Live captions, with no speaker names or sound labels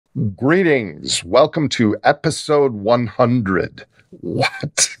Greetings. Welcome to episode 100.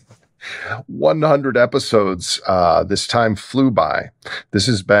 What? 100 episodes. This time flew by. This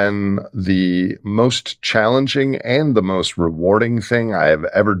has been the most challenging and the most rewarding thing I have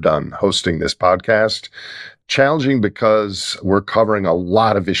ever done, hosting this podcast. Challenging because we're covering a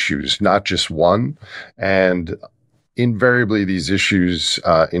lot of issues, not just one. And invariably, these issues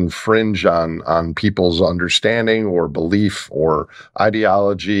infringe on people's understanding or belief or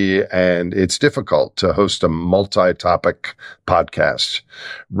ideology, and it's difficult to host a multi-topic podcast.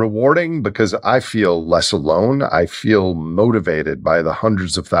 Rewarding because I feel less alone. I feel motivated by the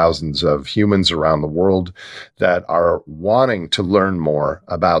hundreds of thousands of humans around the world that are wanting to learn more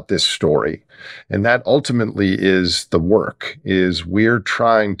about this story. And that ultimately is the work, is we're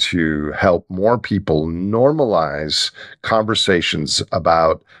trying to help more people normalize conversations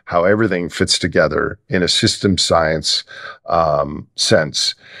about how everything fits together in a system science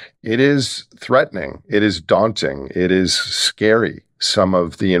sense. It is threatening. It is daunting. It is scary, some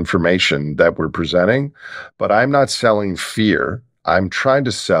of the information that we're presenting. But I'm not selling fear. I'm trying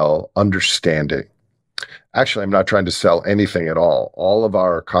to sell understanding. Actually, I'm not trying to sell anything at all. All of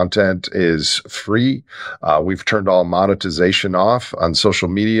our content is free. We've turned all monetization off on social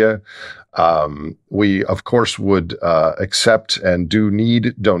media. We, of course, would accept and do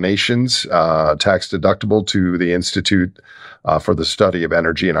need donations, tax deductible, to the Institute for the Study of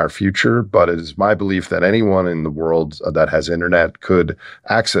Energy in Our Future. But it is my belief that anyone in the world that has internet could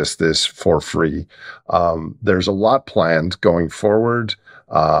access this for free. There's a lot planned going forward.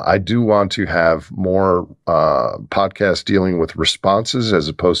 I do want to have more podcasts dealing with responses as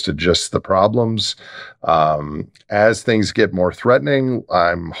opposed to just the problems. As things get more threatening,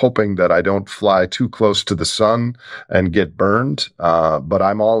 I'm hoping that I don't fly too close to the sun and get burned, but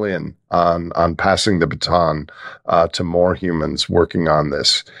I'm all in on passing the baton to more humans working on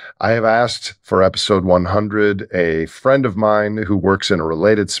this. I have asked for episode 100 a friend of mine who works in a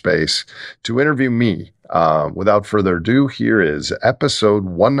related space to interview me. Without further ado, here is episode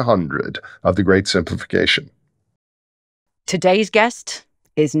 100 of The Great Simplification. Today's guest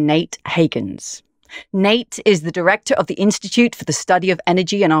is Nate Hagens. Nate is the director of the Institute for the Study of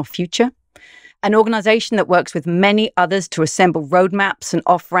Energy in Our Future, an organization that works with many others to assemble roadmaps and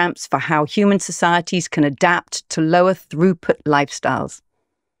off-ramps for how human societies can adapt to lower throughput lifestyles.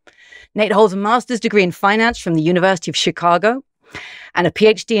 Nate holds a master's degree in finance from the University of Chicago and a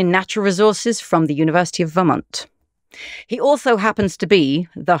Ph.D. in natural resources from the University of Vermont. He also happens to be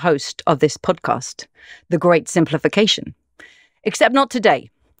the host of this podcast, The Great Simplification. Except not today,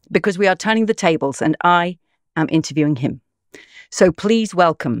 because we are turning the tables and I am interviewing him. So please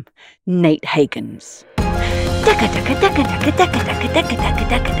welcome Nate Hagens.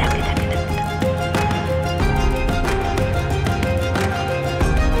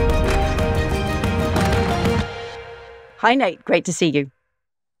 Hi, Nate. Great to see you.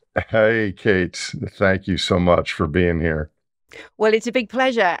 Hey, Kate. Thank you so much for being here. Well, it's a big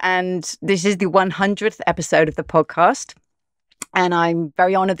pleasure. And this is the 100th episode of the podcast. And I'm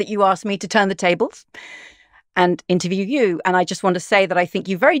very honored that you asked me to turn the tables and interview you. And I just want to say that I think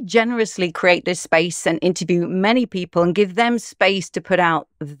you very generously create this space and interview many people and give them space to put out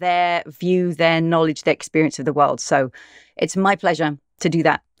their view, their knowledge, their experience of the world. So it's my pleasure to do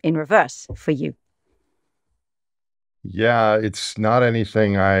that in reverse for you. Yeah, it's not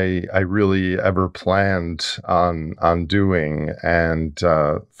anything I really ever planned on doing. And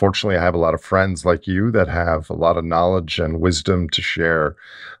fortunately, I have a lot of friends like you that have a lot of knowledge and wisdom to share.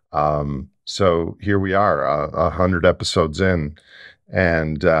 So here we are, 100 episodes in.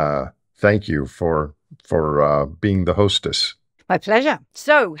 And thank you for being the hostess. My pleasure.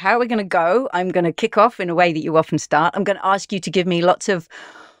 So how are we going to go? I'm going to kick off in a way that you often start. I'm going to ask you to give me lots of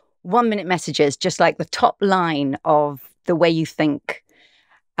 1-minute messages, just like the top line of the way you think.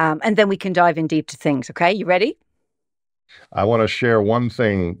 And then we can dive in deep to things. Okay, you ready? I want to share one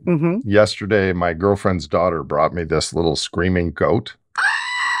thing. Mm-hmm. Yesterday, my girlfriend's daughter brought me this little screaming goat.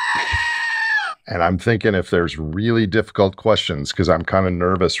 And I'm thinking if there's really difficult questions, because I'm kind of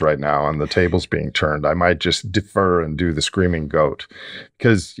nervous right now and the table's being turned, I might just defer and do the screaming goat.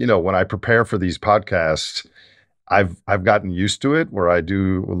 Because, you know, when I prepare for these podcasts, I've gotten used to it, where I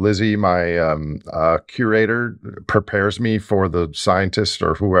do, Lizzie, my curator, prepares me for the scientist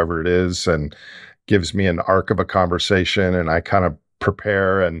or whoever it is and gives me an arc of a conversation, and I kind of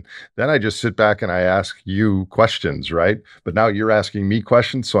prepare, and then I just sit back and I ask you questions, right? But now you're asking me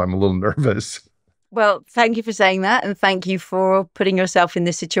questions, so I'm a little nervous. Well, thank you for saying that, and thank you for putting yourself in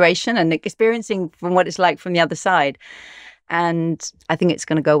this situation and experiencing from what it's like from the other side. And I think it's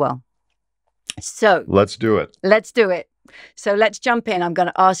going to go well. So let's do it. Let's do it. So let's jump in. I'm going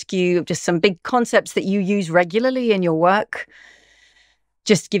to ask you just some big concepts that you use regularly in your work.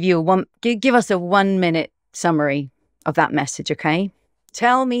 Just give us a 1-minute summary of that message, okay?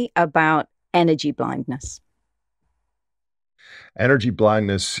 Tell me about energy blindness. Energy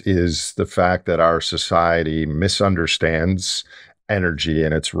blindness is the fact that our society misunderstands energy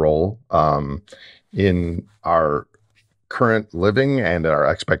and its role in our current living and our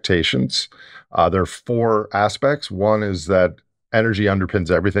expectations. There are 4 aspects. One is that energy underpins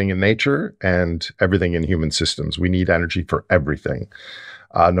everything in nature and everything in human systems. We need energy for everything.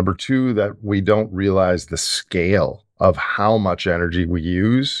 Number 2, that we don't realize the scale of how much energy we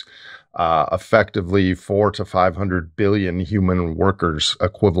use. Effectively 400 to 500 billion human workers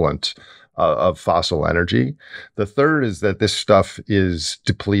equivalent of fossil energy. The third is that this stuff is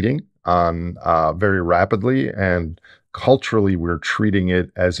depleting on very rapidly, and culturally we're treating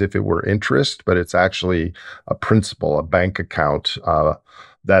it as if it were interest, but it's actually a principal, a bank account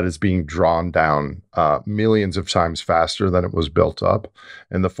that is being drawn down millions of times faster than it was built up.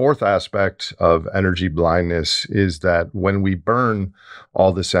 And the fourth aspect of energy blindness is that when we burn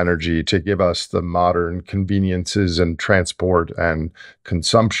all this energy to give us the modern conveniences and transport and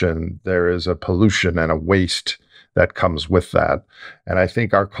consumption, there is a pollution and a waste that comes with that. And I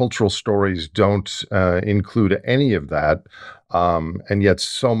think our cultural stories don't include any of that. And yet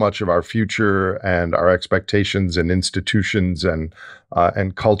so much of our future and our expectations and institutions and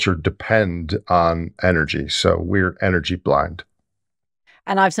culture depend on energy. So we're energy blind.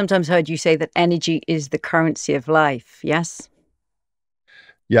 And I've sometimes heard you say that energy is the currency of life. Yes?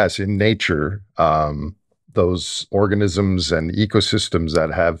 Yes, in nature, those organisms and ecosystems that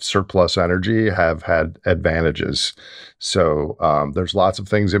have surplus energy have had advantages. So there's lots of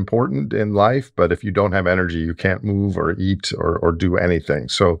things important in life, but if you don't have energy, you can't move or eat or do anything.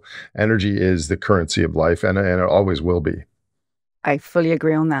 So energy is the currency of life, and it always will be. I fully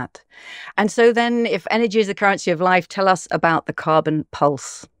agree on that. And so then, if energy is the currency of life, tell us about the carbon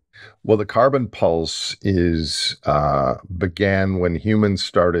pulse. Well, the carbon pulse began when humans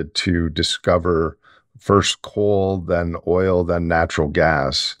started to discover first coal, then oil, then natural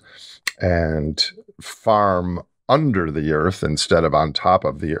gas, and farm under the earth instead of on top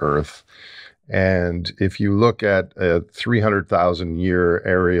of the earth. And if you look at a 300,000 year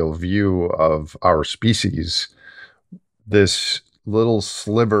aerial view of our species, this little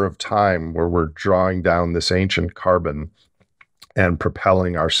sliver of time where we're drawing down this ancient carbon and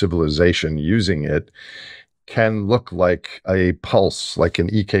propelling our civilization using it can look like a pulse, like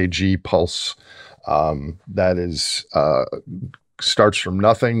an EKG pulse that is starts from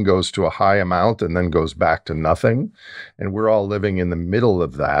nothing, goes to a high amount, and then goes back to nothing. And we're all living in the middle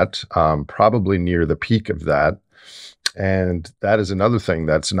of that, probably near the peak of that. And that is another thing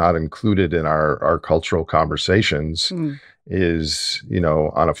that's not included in our cultural conversations. Is,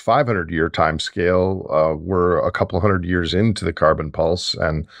 on a 500-year time scale, we're a couple hundred years into the carbon pulse,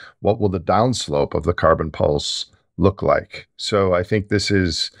 and what will the downslope of the carbon pulse look like? So I think this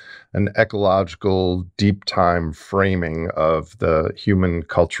is an ecological deep time framing of the human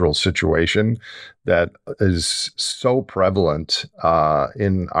cultural situation that is so prevalent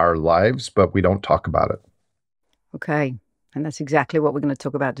in our lives, but we don't talk about it. Okay. And that's exactly what we're going to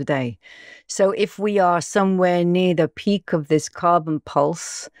talk about today. So if we are somewhere near the peak of this carbon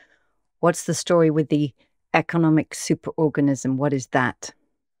pulse, what's the story with the economic superorganism? What is that?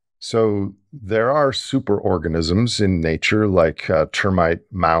 So there are superorganisms in nature, like a termite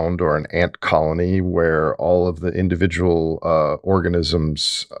mound or an ant colony, where all of the individual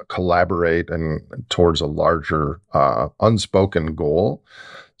organisms collaborate and towards a larger unspoken goal.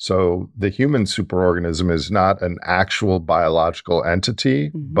 So the human superorganism is not an actual biological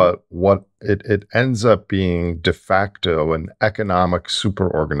entity, but what it ends up being de facto an economic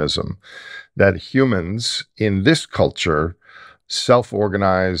superorganism that humans in this culture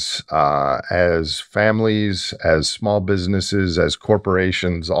self-organize as families, as small businesses, as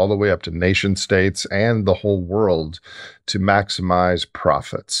corporations, all the way up to nation states and the whole world to maximize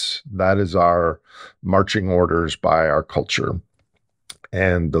profits. That is our marching orders by our culture.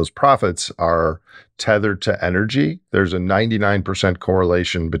 And those profits are tethered to energy. There's a 99%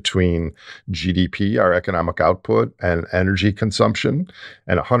 correlation between GDP, our economic output, and energy consumption,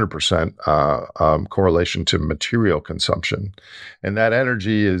 and 100% correlation to material consumption. And that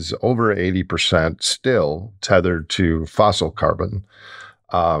energy is over 80% still tethered to fossil carbon.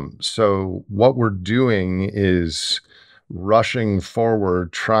 So what we're doing is rushing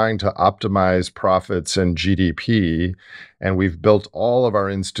forward, trying to optimize profits and GDP. And we've built all of our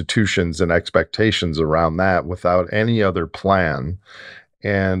institutions and expectations around that without any other plan.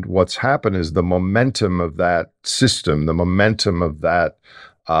 And what's happened is the momentum of that system, the momentum of that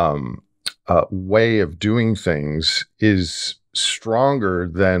um, way of doing things is stronger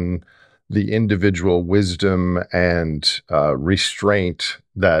than the individual wisdom and restraint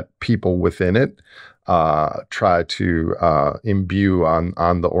that people within it try to imbue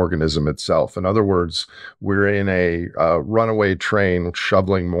on the organism itself. In other words, we're in a runaway train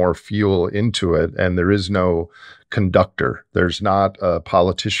shoveling more fuel into it, and there is no conductor. There's not a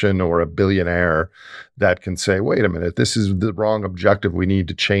politician or a billionaire that can say, wait a minute, this is the wrong objective. We need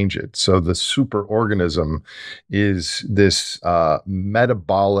to change it. So the superorganism is this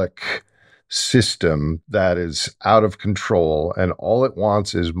metabolic system that is out of control, and all it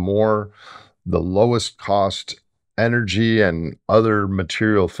wants is more the lowest cost energy and other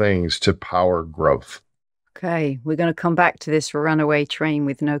material things to power growth. Okay, we're going to come back to this runaway train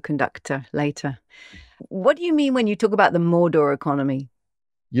with no conductor later. What do you mean when you talk about the Mordor economy?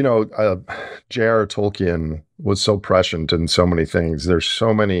 You know, J.R. Tolkien was so prescient in so many things. There's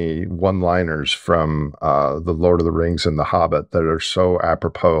so many one-liners from The Lord of the Rings and The Hobbit that are so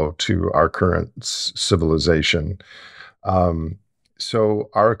apropos to our current civilization. So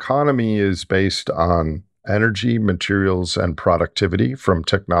our economy is based on energy, materials, and productivity from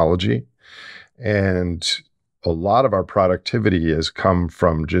technology. And a lot of our productivity has come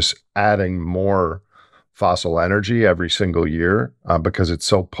from just adding more fossil energy every single year because it's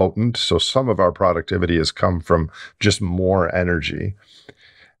so potent. So some of our productivity has come from just more energy.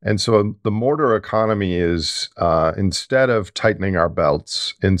 And so the Mordor economy is instead of tightening our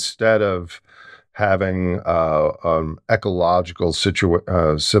belts, instead of having ecological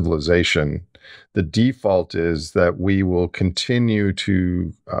civilization, the default is that we will continue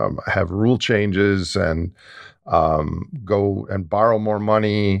to have rule changes and go and borrow more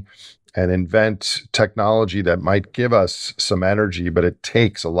money and invent technology that might give us some energy, but it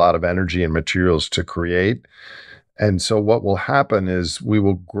takes a lot of energy and materials to create. And so what will happen is we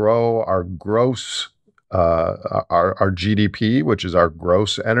will grow our gross, our GDP, which is our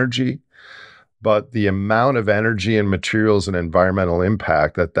gross energy, but the amount of energy and materials and environmental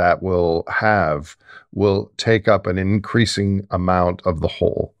impact that that will have will take up an increasing amount of the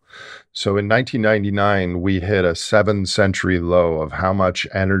whole. So in 1999, we hit a 7-century low of how much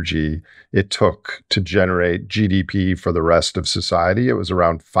energy it took to generate GDP for the rest of society. It was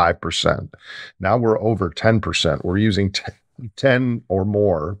around 5%. Now we're over 10%. We're using 10 or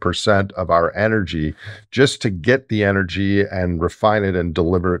more percent of our energy just to get the energy and refine it and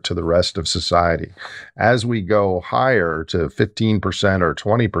deliver it to the rest of society. As we go higher to 15% or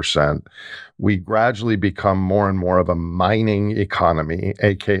 20%, we gradually become more and more of a mining economy,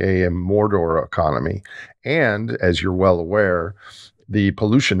 aka a Mordor economy. And as you're well aware, the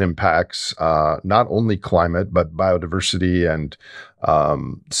pollution impacts not only climate, but biodiversity and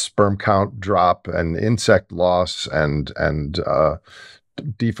sperm count drop and insect loss and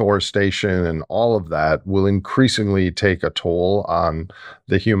deforestation and all of that will increasingly take a toll on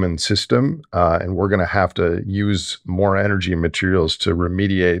the human system. And we're going to have to use more energy and materials to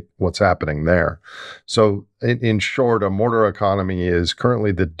remediate what's happening there. So in short, a Mordor economy is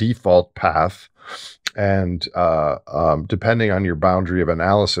currently the default path. And depending on your boundary of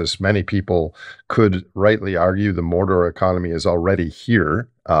analysis, many people could rightly argue the Mordor economy is already here.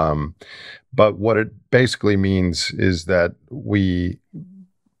 But what it basically means is that we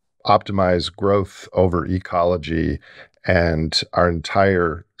optimize growth over ecology, and our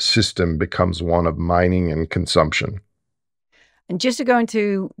entire system becomes one of mining and consumption. And just to go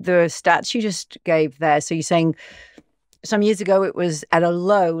into the stats you just gave there, so you're saying some years ago it was at a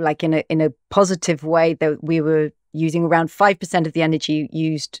low, like in a positive way, that we were using around 5% of the energy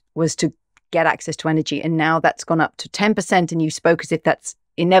used was to get access to energy, and now that's gone up to 10%, and you spoke as if that's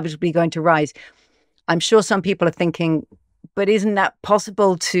inevitably going to rise. I'm sure some people are thinking, but isn't that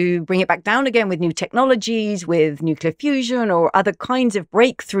possible to bring it back down again with new technologies, with nuclear fusion or other kinds of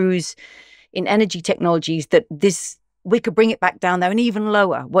breakthroughs in energy technologies, that we could bring it back down there and even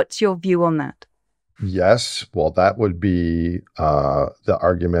lower? What's your view on that? Yes, well, that would be the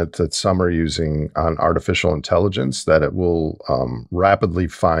argument that some are using on artificial intelligence, that it will rapidly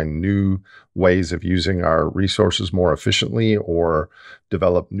find new ways of using our resources more efficiently, or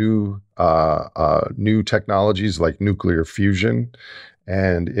develop new technologies like nuclear fusion.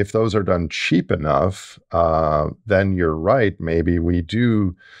 And if those are done cheap enough, then you're right. Maybe we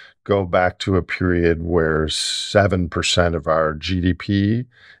do go back to a period where 7% of our GDP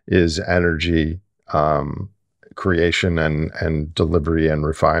is energy creation and delivery and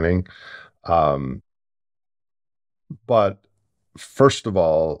refining. But first of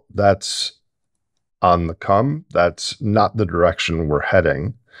all, that's on the come. That's not the direction we're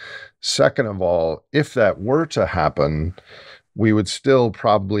heading. Second of all, if that were to happen, we would still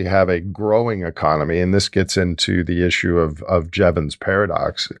probably have a growing economy. And this gets into the issue of Jevons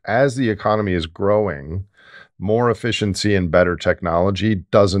paradox. As the economy is growing, more efficiency and better technology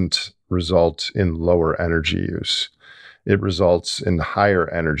doesn't result in lower energy use. It results in higher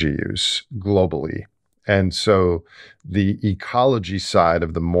energy use globally. And so the ecology side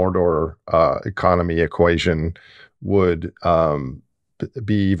of the Mordor economy equation would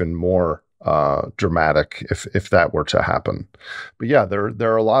be even more dramatic if that were to happen. But yeah,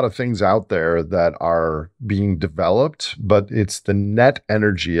 there are a lot of things out there that are being developed, but it's the net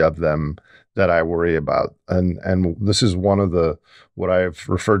energy of them that I worry about. And this is one of what I've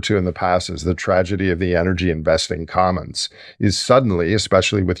referred to in the past as the tragedy of the energy investing commons, is suddenly,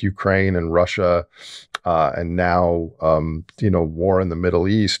 especially with Ukraine and Russia, and now, war in the Middle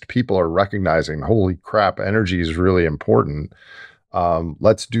East, people are recognizing, holy crap, energy is really important.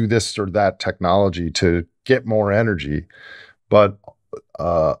 Let's do this or that technology to get more energy. But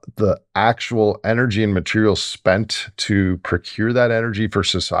the actual energy and materials spent to procure that energy for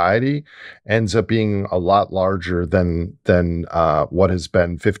society ends up being a lot larger than what has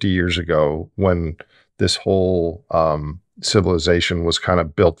been 50 years ago, when this whole civilization was kind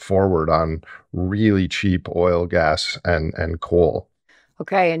of built forward on really cheap oil, gas, and coal.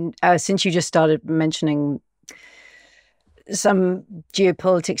 Okay, and since you just started mentioning some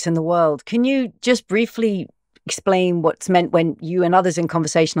geopolitics in the world, can you just briefly explain what's meant when you and others in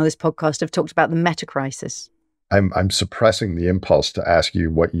conversation on this podcast have talked about the metacrisis? I'm suppressing the impulse to ask you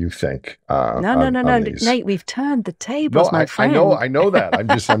what you think. No, Nate, we've turned the tables, my friend. I know that.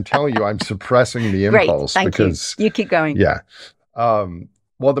 I'm telling you, I'm suppressing the impulse. Great, thank you. You keep going. Yeah.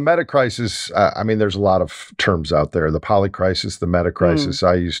 Well, the metacrisis, there's a lot of terms out there. The polycrisis, the metacrisis.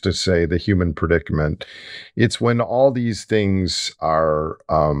 I used to say the human predicament. It's when all these things are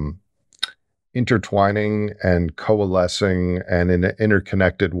intertwining and coalescing and in an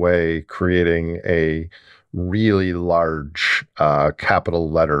interconnected way, creating a really large capital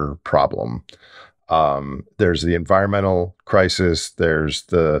letter problem. There's the environmental crisis. There's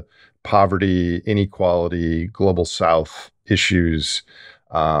the poverty, inequality, global South issues.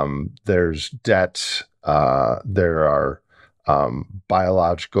 There's debt. There are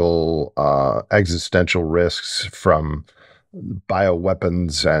biological existential risks from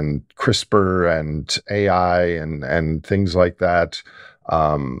bioweapons and CRISPR and AI and things like that.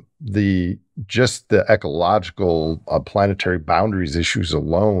 The ecological planetary boundaries issues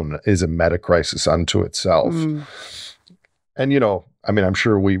alone is a metacrisis unto itself. And, I'm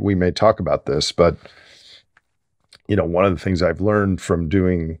sure we may talk about this, but, one of the things I've learned from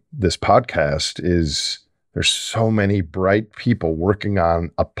doing this podcast is there's so many bright people working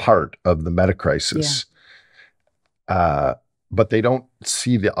on a part of the metacrisis. Yeah. But they don't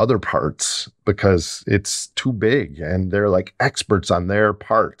see the other parts because it's too big and they're like experts on their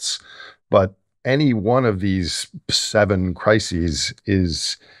parts. But any one of these 7 crises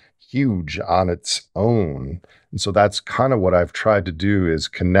is huge on its own. And so that's kind of what I've tried to do, is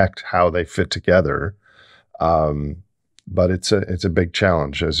connect how they fit together. But it's a big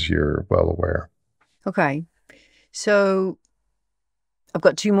challenge, as you're well aware. Okay. So I've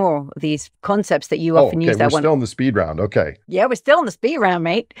got 2 more of these concepts that you often use. We're still in the speed round. Okay. Yeah, we're still in the speed round,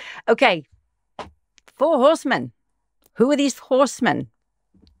 mate. Okay. 4 horsemen. Who are these horsemen?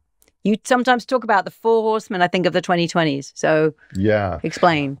 You sometimes talk about the 4 horsemen, I think, of the 2020s. So yeah,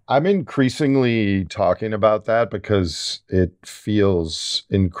 explain. I'm increasingly talking about that because it feels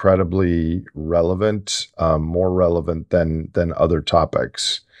incredibly relevant, more relevant than other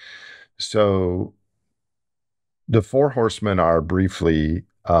topics. So the 4 horsemen are briefly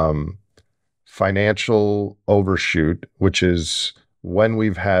financial overshoot, which is when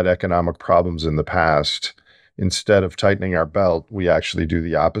we've had economic problems in the past, instead of tightening our belt, we actually do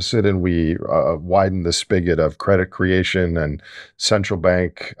the opposite, and we widen the spigot of credit creation and central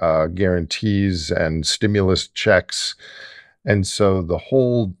bank guarantees and stimulus checks. And so the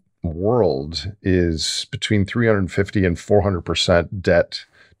whole world is between 350 and 400% debt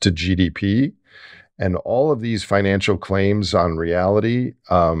to GDP. And all of these financial claims on reality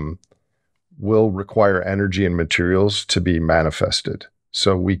will require energy and materials to be manifested.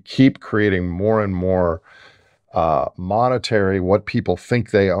 So we keep creating more and more monetary, what people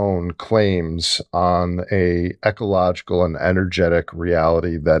think they own, claims on a ecological and energetic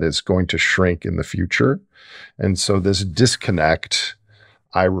reality that is going to shrink in the future. And so this disconnect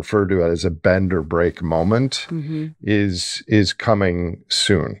I refer to as a bend or break moment is coming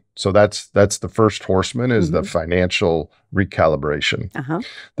soon. So that's the first horseman is the financial recalibration.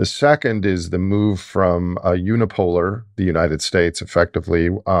 The second is the move from a unipolar, the United States, effectively,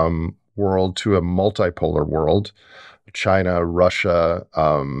 world to a multipolar world. China, Russia,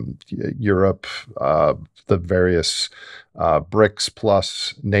 Europe, the various BRICS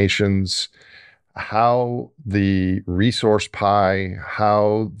plus nations, how the resource pie,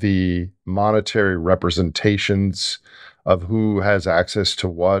 how the monetary representations of who has access to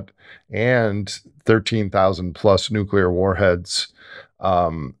what, and 13,000 plus nuclear warheads,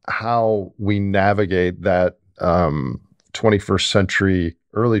 how we navigate that 21st century,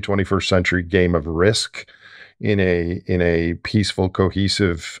 early 21st century game of risk in a peaceful,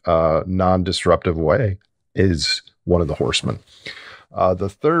 cohesive, non-disruptive way is one of the horsemen. The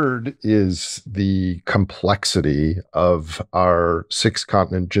third is the complexity of our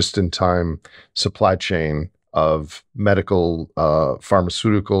six-continent just-in-time supply chain of medical,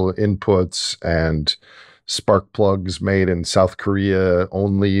 pharmaceutical inputs and spark plugs made in South Korea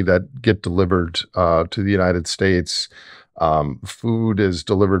only that get delivered to the United States. Food is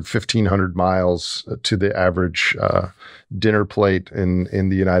delivered 1,500 miles to the average dinner plate in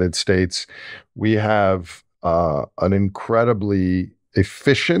the United States. We have an incredibly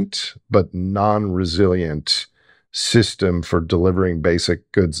efficient but non-resilient system for delivering basic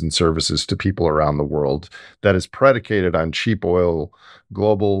goods and services to people around the world that is predicated on cheap oil,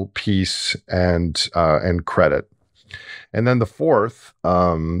 global peace, and credit. And then the fourth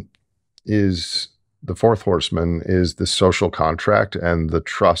horseman is the social contract and the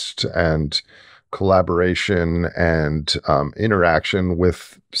trust and collaboration and interaction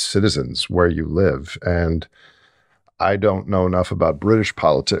with citizens where you live. And I don't know enough about British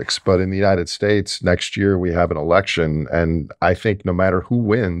politics, but in the United States, next year we have an election. And I think no matter who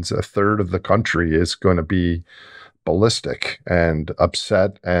wins, a third of the country is going to be ballistic and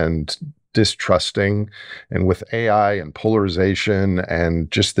upset and distrusting. And with AI and polarization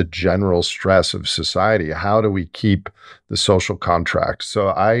and just the general stress of society, how do we keep the social contract? So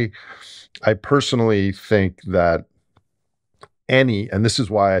I personally think that and this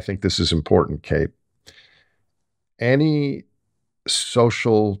is why I think this is important, Kate, any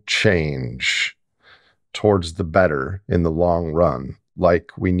social change towards the better in the long run,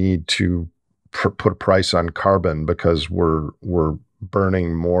 like we need to put a price on carbon because we're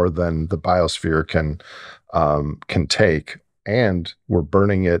burning more than the biosphere can take, and we're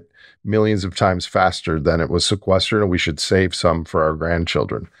burning it millions of times faster than it was sequestered, and we should save some for our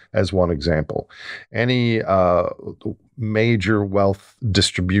grandchildren, as one example. Any major wealth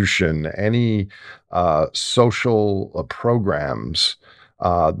distribution, any social programs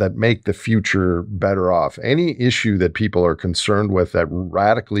that make the future better off, any issue that people are concerned with that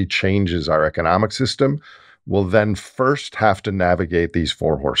radically changes our economic system will then first have to navigate these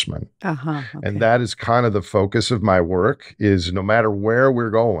four horsemen. Okay. And that is kind of the focus of my work, is no matter where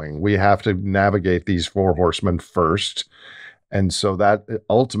we're going, we have to navigate these four horsemen first. And so that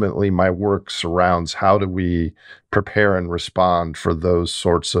ultimately my work surrounds how do we prepare and respond for those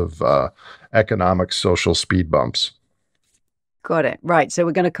sorts of economic, social speed bumps. Got it. Right. So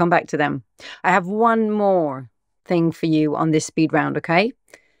we're going to come back to them. I have one more thing for you on this speed round, okay?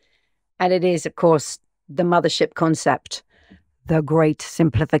 And it is, of course, the mothership concept, the great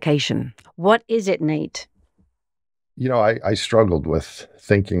simplification. What is it, Nate? You know, I struggled with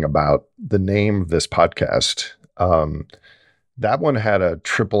thinking about the name of this podcast. That one had a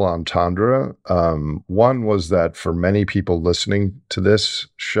triple entendre. One was that for many people listening to this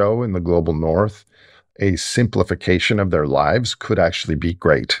show in the global north, a simplification of their lives could actually be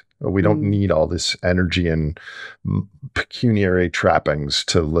great. We don't need all this energy and pecuniary trappings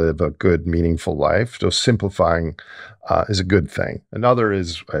to live a good, meaningful life. So simplifying is a good thing. Another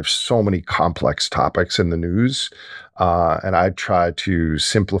is I have so many complex topics in the news, and I try to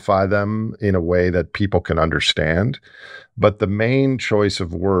simplify them in a way that people can understand. But the main choice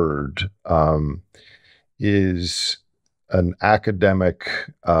of word is an academic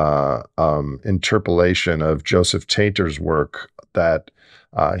interpolation of Joseph Tainter's work that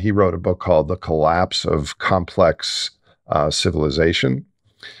he wrote a book called The Collapse of Complex Civilization.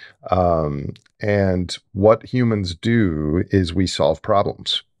 And what humans do is we solve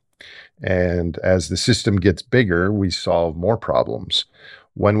problems. And as the system gets bigger, we solve more problems.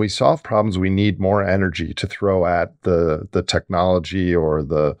 When we solve problems, we need more energy to throw at the technology or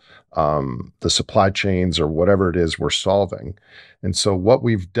the supply chains or whatever it is we're solving. And so what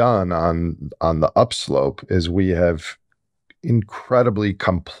we've done on the upslope is we have incredibly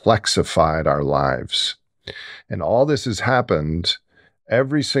complexified our lives. And all this has happened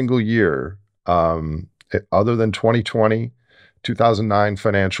every single year, other than 2020, 2009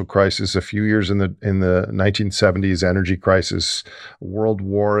 financial crisis, a few years in the 1970s energy crisis, World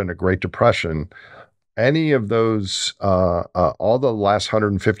War, and a Great Depression, any of those, all the last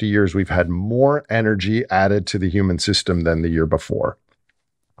 150 years, we've had more energy added to the human system than the year before.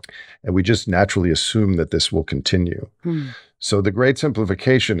 And we just naturally assume that this will continue. So the great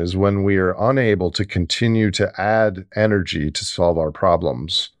simplification is when we are unable to continue to add energy to solve our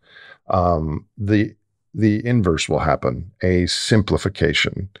problems, the inverse will happen, a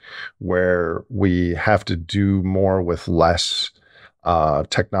simplification, where we have to do more with less.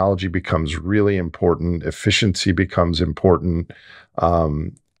 Technology becomes really important. Efficiency becomes important.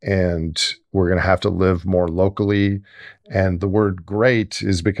 And we're going to have to live more locally. And the word great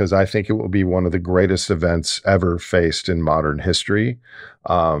is because I think it will be one of the greatest events ever faced in modern history,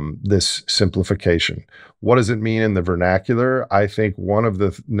 this simplification. What does it mean in the vernacular? I think one of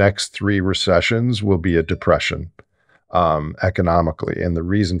the next 3 recessions will be a depression economically. And the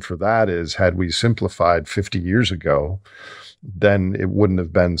reason for that is, had we simplified 50 years ago, then it wouldn't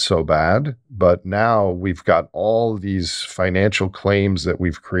have been so bad. But now we've got all these financial claims that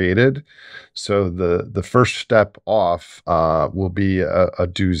we've created. So the first step off will be a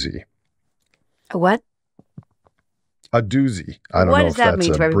doozy. A what? A doozy. I don't know if that's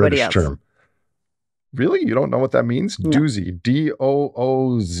a British term. Really? You don't know what that means? No. Doozy.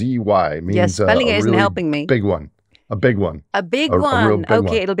 D-O-O-Z-Y means yes, spelling it isn't really helping me. Big one. A big one. A big one. A real big okay,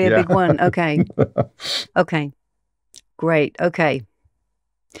 one. It'll be a big one. Okay. Okay. Great. Okay.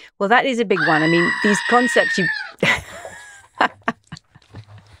 Well, that is a big one. I mean, these concepts you...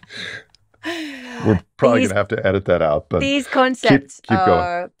 We're probably going to have to edit that out, but these concepts keep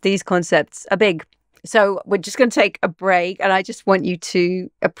going. These concepts are big. So we're just going to take a break, and I just want you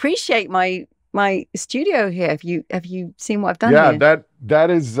to appreciate my studio here. Have you seen what I've done here? Yeah,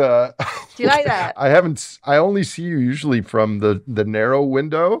 that is do you like that? I only see you usually from the narrow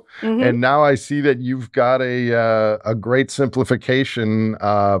window, and now I see that you've got a great simplification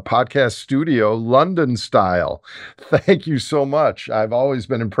podcast studio, London style. Thank you so much. I've always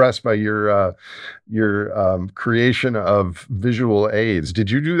been impressed by your creation of visual aids.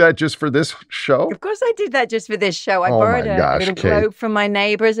 Did you do that just for this show? Of course I did that just for this show. I borrowed a little globe from my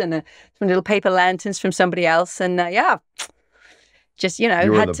neighbors and some little paper lanterns from somebody else, and just had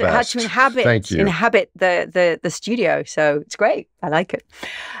to inhabit the studio. So it's great. I like it.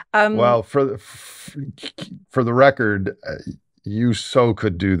 Well, for the record, you so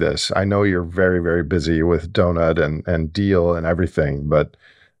could do this. I know you're very, very busy with Donut and Deal and everything, but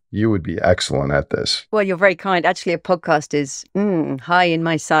you would be excellent at this. Well, you're very kind. Actually, a podcast is high in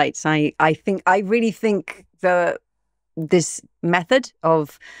my sights. I really think this method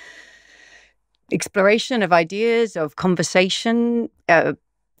of exploration of ideas, of conversation,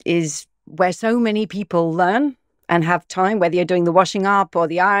 is where so many people learn and have time, whether you're doing the washing up or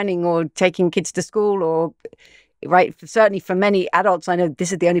the ironing or taking kids to school or, right, certainly for many adults, I know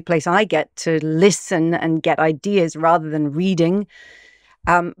this is the only place I get to listen and get ideas rather than reading.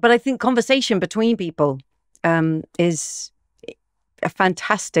 But I think conversation between people is a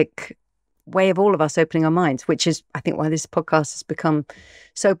fantastic way of all of us opening our minds, which is, I think, why this podcast has become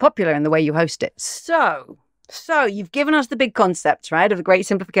so popular in the way you host it. So you've given us the big concepts, right, of the great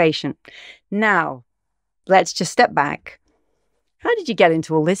simplification. Now, let's just step back. How did you get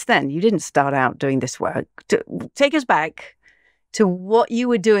into all this then? You didn't start out doing this work. Take us back to what you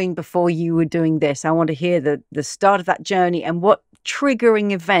were doing before you were doing this. I want to hear the start of that journey and what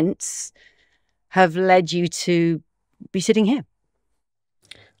triggering events have led you to be sitting here.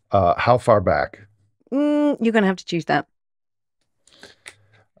 How far back? You're going to have to choose that.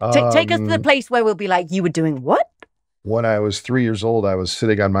 Take us to the place where we'll be like, you were doing what? When I was 3 years old, I was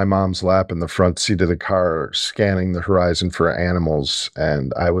sitting on my mom's lap in the front seat of the car, scanning the horizon for animals.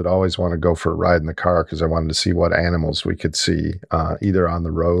 And I would always want to go for a ride in the car because I wanted to see what animals we could see, either on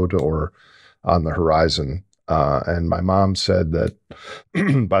the road or on the horizon. And my mom said that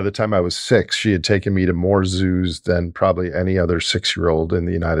by the time I was 6, she had taken me to more zoos than probably any other 6-year-old in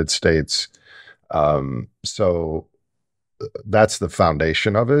the United States. So that's the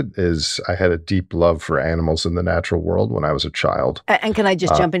foundation of it, is I had a deep love for animals in the natural world when I was a child. And can I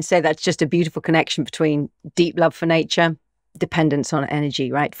just jump in and say that's just a beautiful connection between deep love for nature, dependence on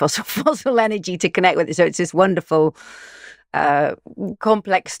energy, right? Fossil energy to connect with it. So it's this wonderful,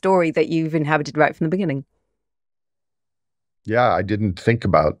 complex story that you've inhabited right from the beginning. Yeah, I didn't think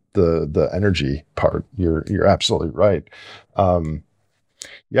about the energy part. You're absolutely right.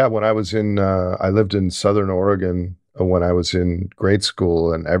 Yeah, when I was I lived in Southern Oregon when I was in grade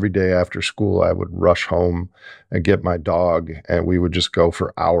school, and every day after school, I would rush home and get my dog, and we would just go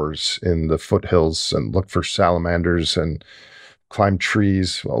for hours in the foothills and look for salamanders and climb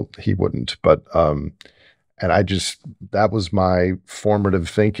trees. Well, he wouldn't, but and that was my formative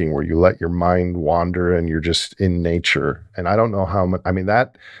thinking, where you let your mind wander and you're just in nature. And I don't know how much, I mean,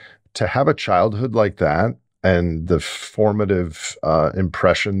 that to have a childhood like that and the formative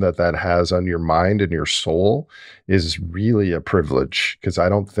impression that that has on your mind and your soul is really a privilege, because I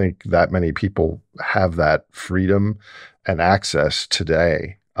don't think that many people have that freedom and access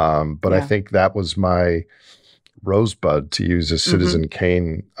today. But I think that was my rosebud, to use a Citizen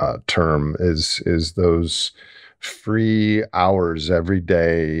Kane term, is those free hours every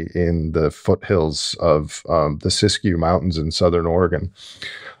day in the foothills of the Siskiyou Mountains in Southern Oregon.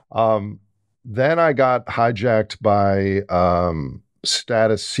 Then I got hijacked by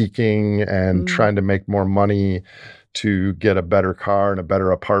status seeking and trying to make more money to get a better car and a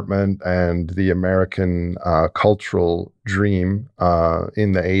better apartment, and the American cultural dream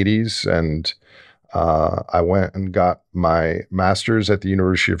in the 80s. And I went and got my master's at the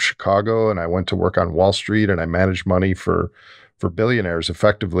University of Chicago, and I went to work on Wall Street, and I managed money for billionaires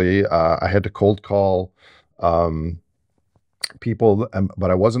effectively. I had to cold call people,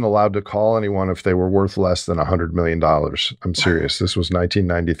 but I wasn't allowed to call anyone if they were worth less than $100 million. I'm serious. This was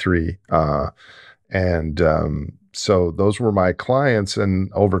 1993. So those were my clients.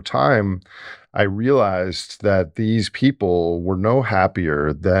 And over time, I realized that these people were no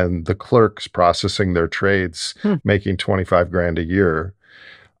happier than the clerks processing their trades, making 25 grand a year.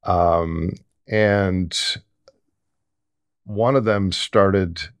 And one of them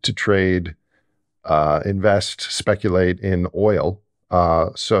started to trade, invest, speculate in oil.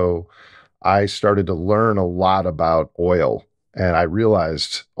 So I started to learn a lot about oil, and I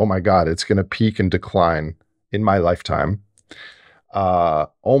realized, oh my God, it's going to peak and decline in my lifetime.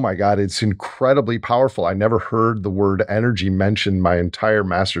 Oh my God, it's incredibly powerful. I never heard the word energy mentioned my entire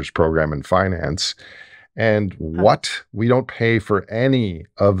master's program in finance. And what? We don't pay for any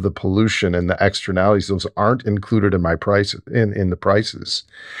of the pollution and the externalities. Those aren't included in my price, in the prices.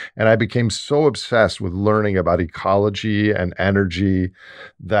 And I became so obsessed with learning about ecology and energy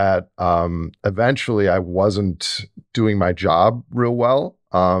that eventually I wasn't doing my job real well,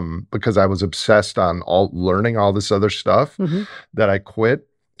 because I was obsessed on learning all this other stuff, that I quit.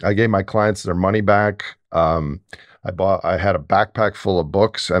 I gave my clients their money back. I had a backpack full of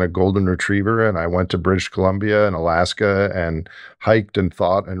books and a golden retriever, and I went to British Columbia and Alaska and hiked and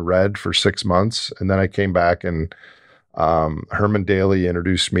thought and read for 6 months. And then I came back, and Herman Daly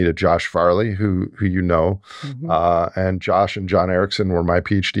introduced me to Josh Farley, who you know, and Josh and John Erickson were my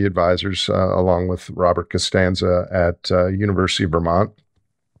Ph.D. advisors, along with Robert Costanza at University of Vermont.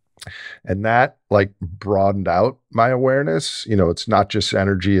 And that like broadened out my awareness. You know, it's not just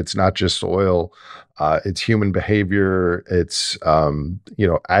energy, it's not just oil, it's human behavior, it's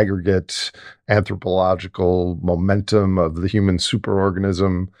aggregate anthropological momentum of the human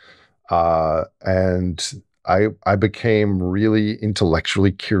superorganism, and I became really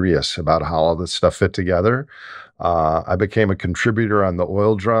intellectually curious about how all this stuff fit together. I became a contributor on the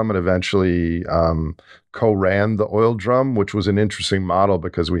oil drum, and eventually co-ran the oil drum, which was an interesting model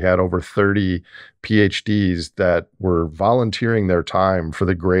because we had over 30 PhDs that were volunteering their time for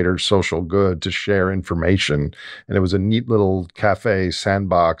the greater social good to share information. And it was a neat little cafe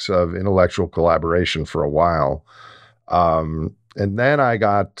sandbox of intellectual collaboration for a while. And then I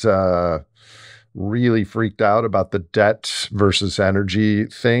got really freaked out about the debt versus energy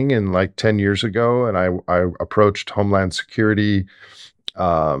thing in like 10 years ago. And I approached Homeland Security,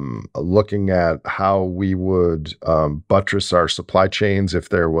 looking at how we would buttress our supply chains if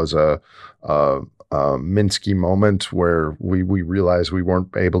there was a Minsky moment where we realized we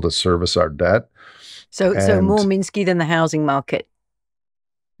weren't able to service our debt. So more Minsky than the housing market.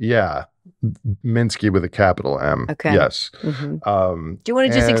 Yeah. Minsky with a capital M. Okay. Yes. Do you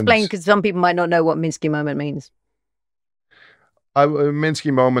want to just explain, because some people might not know what Minsky moment means? A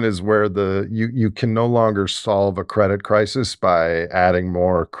Minsky moment is where you can no longer solve a credit crisis by adding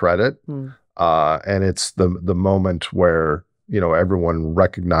more credit, and it's the moment where everyone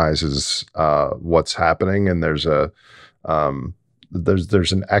recognizes what's happening, and there's an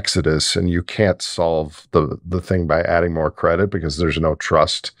exodus, and you can't solve the thing by adding more credit because there's no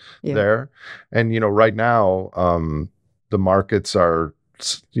trust there. And right now the markets are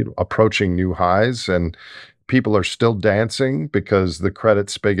approaching new highs, and people are still dancing because the credit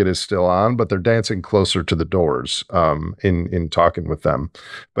spigot is still on, but they're dancing closer to the doors in talking with them.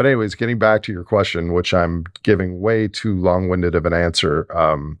 But anyways, getting back to your question, which I'm giving way too long-winded of an answer,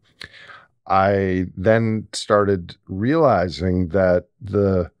 I then started realizing that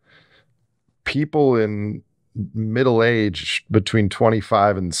the people in middle age between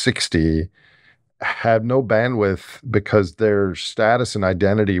 25 and 60 had no bandwidth because their status and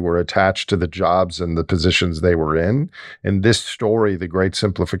identity were attached to the jobs and the positions they were in. And this story, The Great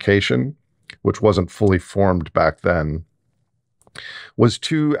Simplification, which wasn't fully formed back then, was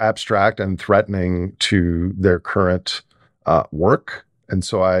too abstract and threatening to their current work. And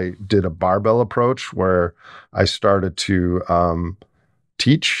so I did a barbell approach where I started to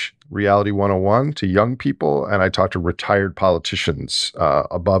teach Reality 101 to young people, and I talked to retired politicians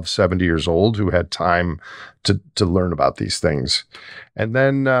above 70 years old who had time to learn about these things. And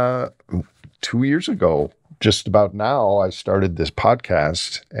then 2 years ago, just about now, I started this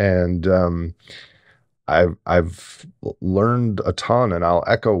podcast, and I've learned a ton, and I'll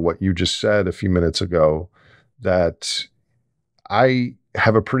echo what you just said a few minutes ago, that I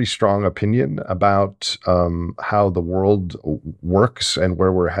have a pretty strong opinion about how the world works and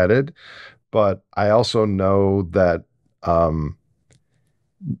where we're headed. But I also know that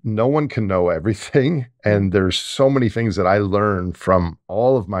no one can know everything. And there's so many things that I learn from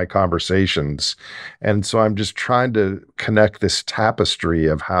all of my conversations. And so I'm just trying to connect this tapestry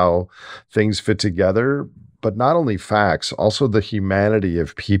of how things fit together, but not only facts, also the humanity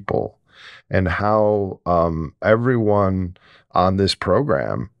of people and how everyone on this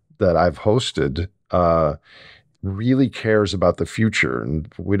program that I've hosted really cares about the future.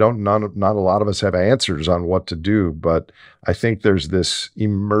 And we don't, not a lot of us have answers on what to do, but I think there's this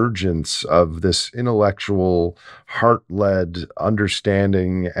emergence of this intellectual, heart-led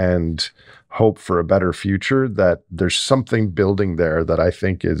understanding and hope for a better future, that there's something building there that I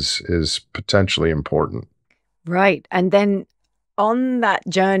think is potentially important. Right. And then on that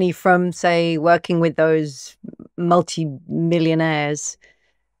journey from, say, working with those multi-millionaires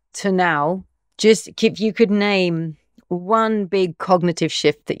to now, just if you could name one big cognitive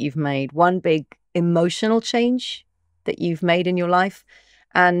shift that you've made, one big emotional change that you've made in your life,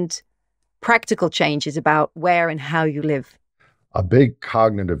 and practical changes about where and how you live. A big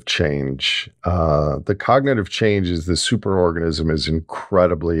cognitive change. The cognitive change is the superorganism is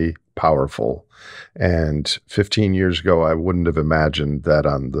incredibly powerful. And 15 years ago, I wouldn't have imagined that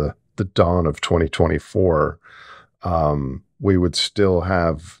on the dawn of 2024, we would still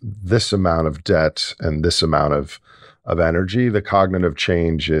have this amount of debt and this amount of energy. The cognitive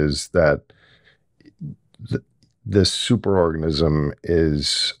change is that this superorganism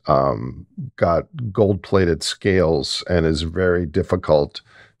is got gold-plated scales and is very difficult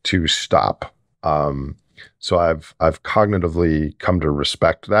to stop. So I've cognitively come to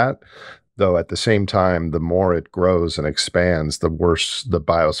respect that, though at the same time, the more it grows and expands, the worse the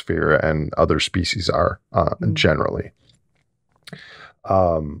biosphere and other species are generally.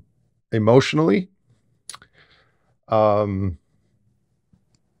 Emotionally, I've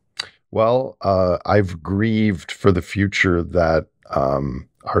grieved for the future that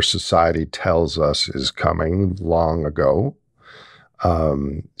our society tells us is coming long ago.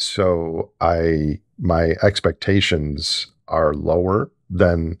 So my expectations are lower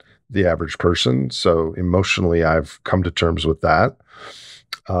than the average person. So emotionally, I've come to terms with that.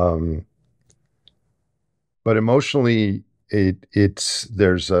 But emotionally,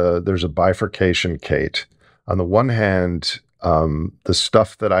 there's a bifurcation, Kate. On the one hand, the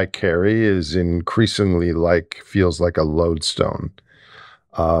stuff that I carry is increasingly feels like a lodestone,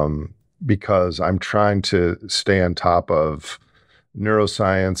 because I'm trying to stay on top of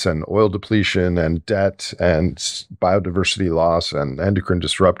neuroscience and oil depletion and debt and biodiversity loss and endocrine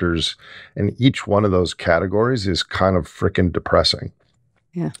disruptors. And each one of those categories is kind of freaking depressing.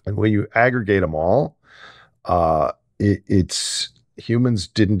 Yeah. And when you aggregate them all, it's humans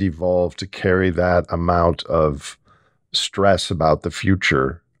didn't evolve to carry that amount of stress about the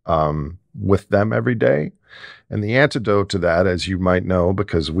future with them every day. And the antidote to that, as you might know,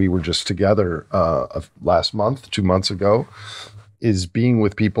 because we were just together last month, 2 months ago, is being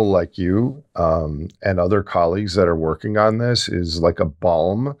with people like you and other colleagues that are working on this is like a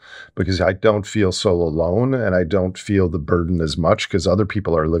balm, because I don't feel so alone and I don't feel the burden as much because other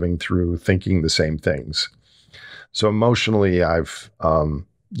people are living through thinking the same things. So emotionally, I've,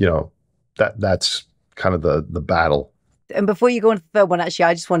 that's kind of the battle. And before you go on to the third one, actually,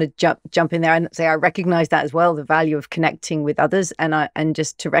 I just want to jump in there and say I recognize that as well, the value of connecting with others, and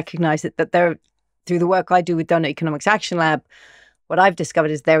just to recognize that there, through the work I do with Donut Economics Action Lab, what I've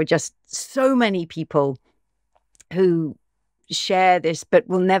discovered is there are just so many people who share this, but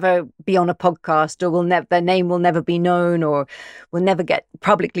will never be on a podcast, or their name will never be known, or will never get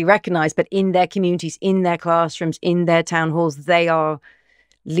publicly recognized. But in their communities, in their classrooms, in their town halls, they are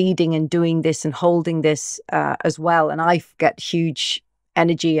leading and doing this and holding this as well. And I get huge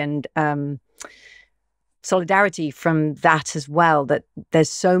energy and solidarity from that as well, that there's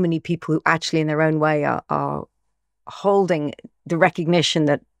so many people who actually in their own way are holding the recognition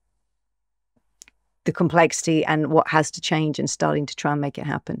that the complexity and what has to change and starting to try and make it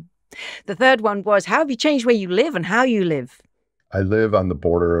happen. The third one was, how have you changed where you live and how you live? I live on the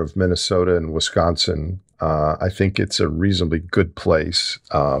border of Minnesota and Wisconsin. I think it's a reasonably good place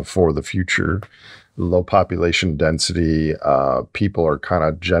for the future. Low population density. People are kind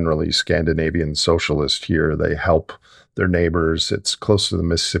of generally Scandinavian socialist here. They help their neighbors. It's close to the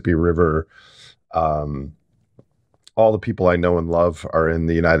Mississippi River. All the people I know and love are in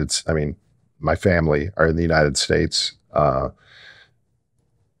the United States. I mean, my family are in the United States.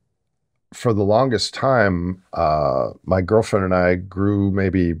 For the longest time, my girlfriend and I grew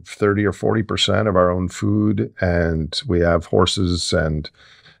maybe 30 or 40% of our own food, and we have horses and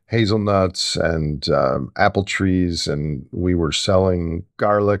hazelnuts and apple trees, and we were selling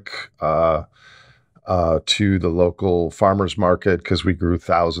garlic to the local farmers market because we grew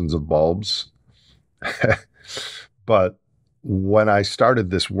thousands of bulbs. But when I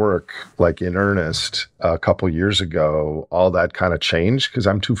started this work, like in earnest, a couple years ago, all that kind of changed because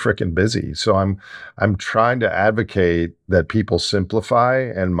I'm too freaking busy. So I'm trying to advocate that people simplify,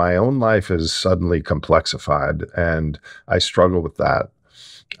 and my own life is suddenly complexified, and I struggle with that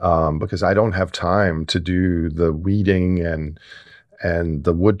because I don't have time to do the weeding and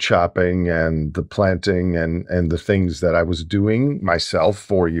the wood chopping and the planting and the things that I was doing myself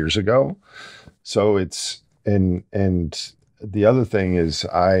 4 years ago. So it's and the other thing is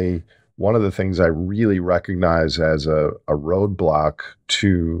one of the things I really recognize as a roadblock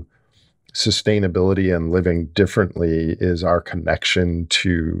to sustainability and living differently is our connection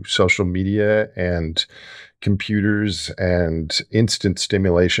to social media and computers and instant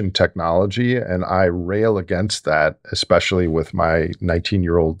stimulation technology. And I rail against that, especially with my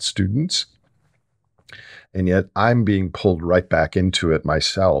 19-year-old students. And yet I'm being pulled right back into it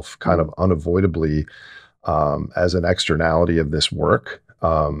myself, kind of unavoidably, as an externality of this work.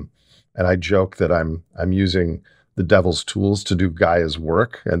 And I joke that I'm using the devil's tools to do Gaia's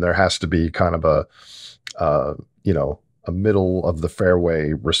work, and there has to be kind of a middle of the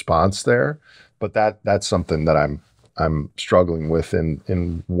fairway response there. But that's something that I'm struggling with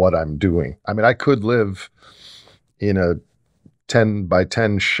in what I'm doing. I mean, I could live in a 10 by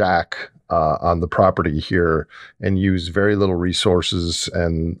 10 shack on the property here and use very little resources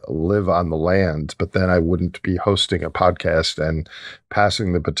and live on the land, but then I wouldn't be hosting a podcast and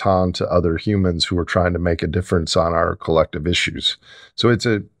passing the baton to other humans who are trying to make a difference on our collective issues. So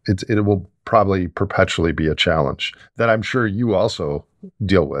it will probably perpetually be a challenge that I'm sure you also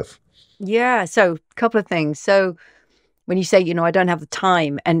deal with. Yeah. So a couple of things. So when you say, I don't have the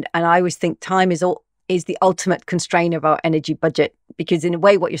time, and I always think time is the ultimate constraint of our energy budget, because in a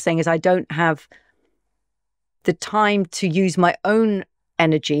way what you're saying is I don't have the time to use my own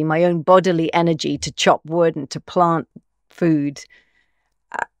energy, my own bodily energy, to chop wood and to plant food,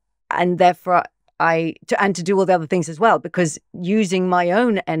 and therefore to do all the other things as well, because using my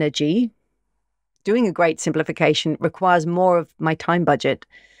own energy, doing a great simplification, requires more of my time budget.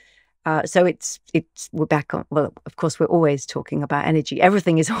 So we're back on, well, of course, we're always talking about energy.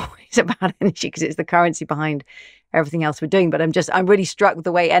 Everything is always about energy because it's the currency behind everything else we're doing. But I'm really struck with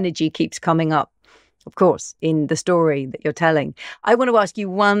the way energy keeps coming up, of course, in the story that you're telling. I want to ask you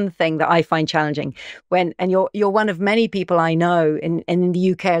one thing that I find challenging and you're one of many people I know, and in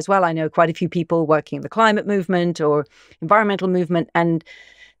the UK as well. I know quite a few people working in the climate movement or environmental movement, and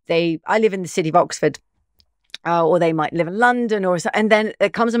I live in the city of Oxford. Or they might live in London, and then there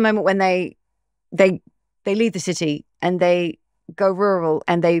comes a moment when they leave the city and they go rural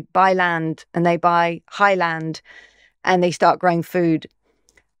and they buy land and they buy high land and they start growing food.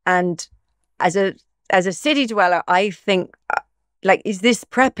 And as a city dweller, I think, is this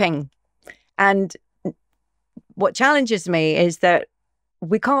prepping? And what challenges me is that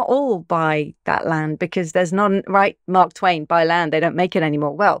we can't all buy that land because there's not, right? Mark Twain, buy land, they don't make it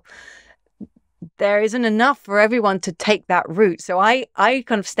anymore. Well, there isn't enough for everyone to take that route. So I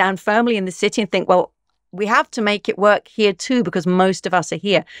kind of stand firmly in the city and think, well, we have to make it work here too, because most of us are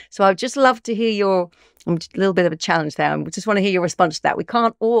here. So I'd just love to hear a little bit of a challenge there. I just want to hear your response to that. We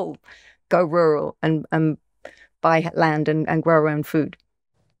can't all go rural and buy land and grow our own food.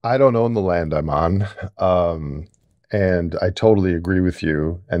 I don't own the land I'm on. And I totally agree with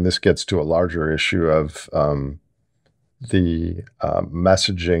you. And this gets to a larger issue of the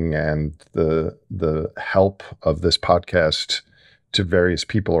messaging and the help of this podcast to various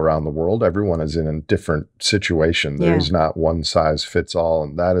people around the world. Everyone is in a different situation. There Yeah. is not one size fits all.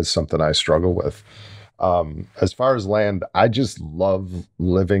 And that is something I struggle with. As far as land, I just love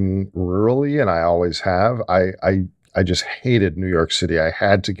living rurally, and I always have. I just hated New York City. I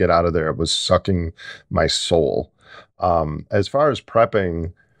had to get out of there. It was sucking my soul. As far as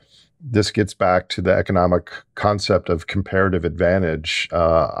prepping, this gets back to the economic concept of comparative advantage.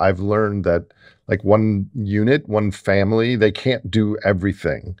 I've learned that like one unit, one family, they can't do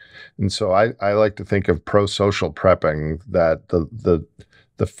everything. And so I like to think of pro-social prepping, that the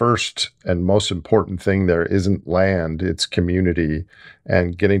first and most important thing there isn't land, it's community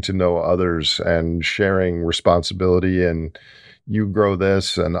and getting to know others and sharing responsibility, and you grow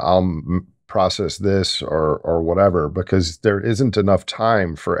this and I'll process this or whatever, because there isn't enough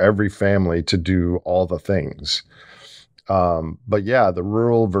time for every family to do all the things. But yeah, the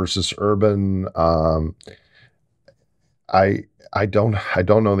rural versus urban, I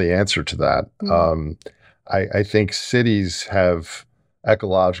don't know the answer to that. I think cities have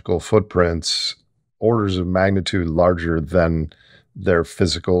ecological footprints orders of magnitude larger than their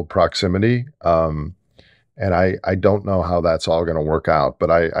physical proximity. And I don't know how that's all going to work out,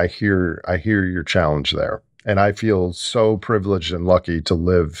 but I hear your challenge there. And I feel so privileged and lucky to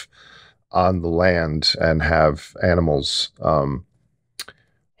live on the land and have animals,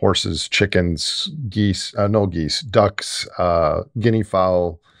 horses, chickens, geese, no geese, ducks, guinea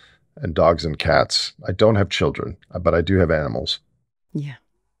fowl, and dogs and cats. I don't have children, but I do have animals. Yeah.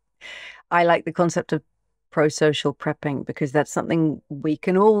 I like the concept of pro-social prepping because that's something we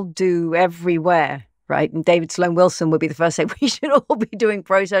can all do everywhere, right? And David Sloan Wilson would be the first to say we should all be doing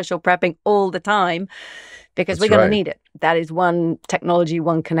pro-social prepping all the time because That's we're going right. to need it. That is one technology,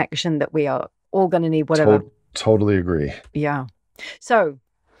 one connection that we are all going to need, whatever. Totally agree. Yeah. So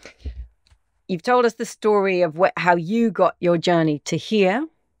you've told us the story of how you got your journey to here.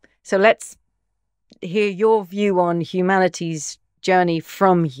 So let's hear your view on humanity's journey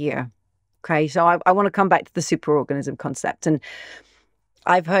from here. Okay, so I want to come back to the superorganism concept. And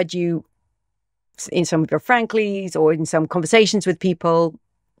I've heard you in some of your Franklies or in some conversations with people.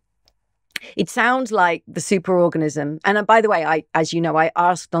 It sounds like the superorganism. And by the way, as you know, I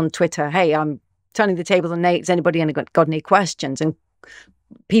asked on Twitter, hey, I'm turning the tables on Nate. Has anybody got any questions? And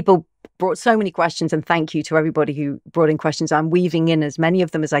people brought so many questions. And thank you to everybody who brought in questions. I'm weaving in as many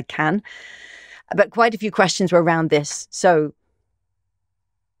of them as I can. But quite a few questions were around this. So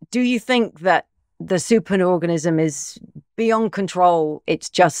do you think that the superorganism is beyond control? It's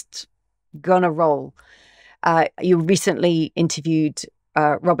just gonna roll. You recently interviewed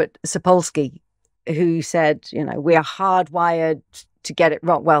Robert Sapolsky, who said, we are hardwired to get it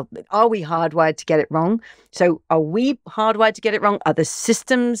wrong. Well, are we hardwired to get it wrong? So are we hardwired to get it wrong? Are the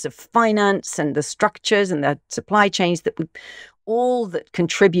systems of finance and the structures and the supply chains all that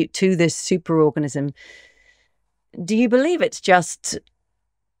contribute to this superorganism, do you believe it's just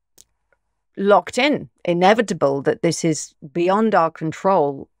locked in, inevitable, that this is beyond our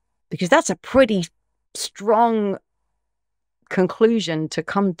control? Because that's a pretty strong conclusion to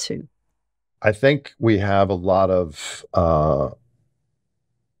come to. I think we have a lot of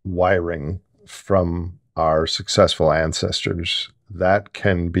wiring from our successful ancestors that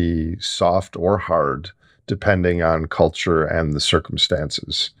can be soft or hard depending on culture and the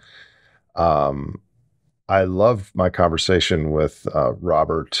circumstances. I love my conversation with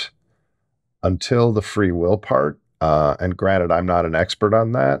Robert until the free will part. And granted, I'm not an expert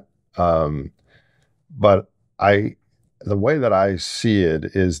on that. But the way that I see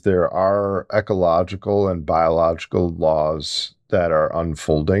it is there are ecological and biological laws that are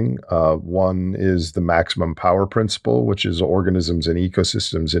unfolding. One is the maximum power principle, which is organisms and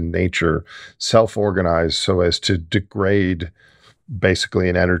ecosystems in nature self-organize so as to degrade basically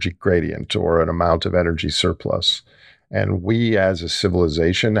an energy gradient or an amount of energy surplus. And we as a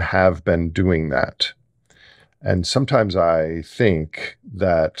civilization have been doing that. And sometimes I think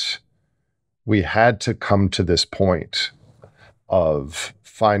that we had to come to this point of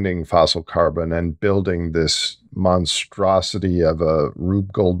finding fossil carbon and building this monstrosity of a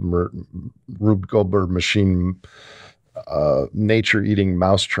Rube Goldberg machine, nature-eating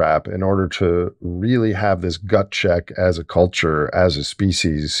mousetrap in order to really have this gut check as a culture, as a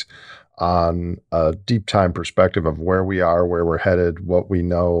species, on a deep time perspective of where we are, where we're headed, what we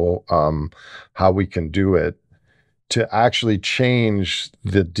know, how we can do it, to actually change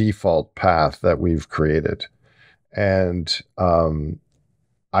the default path that we've created. And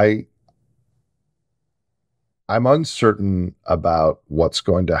I'm uncertain about what's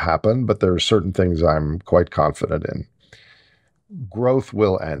going to happen, but there are certain things I'm quite confident in. Growth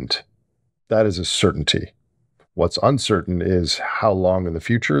will end. That is a certainty. What's uncertain is how long in the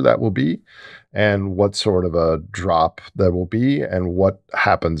future that will be, and what sort of a drop that will be, and what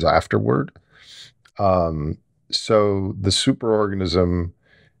happens afterward. So the superorganism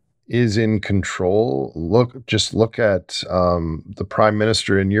is in control. Just look at the prime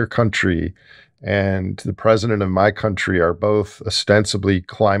minister in your country and the president of my country are both ostensibly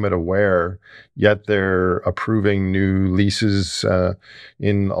climate aware, yet they're approving new leases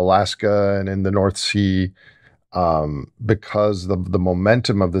in Alaska and in the North Sea because the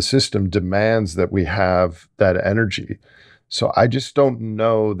momentum of the system demands that we have that energy. So I just don't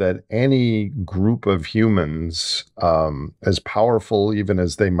know that any group of humans, as powerful even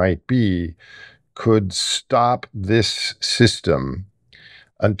as they might be, could stop this system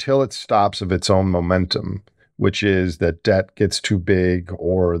until it stops of its own momentum, which is that debt gets too big,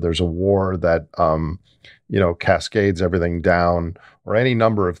 or there's a war that cascades everything down, or any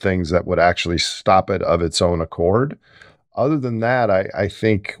number of things that would actually stop it of its own accord. Other than that, I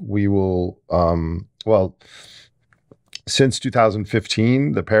think we will, since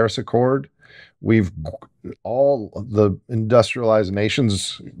 2015, the Paris Accord, all the industrialized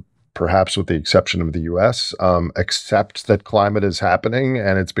nations, perhaps with the exception of the US, accept that climate is happening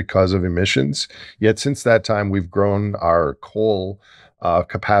and it's because of emissions. Yet since that time, we've grown our coal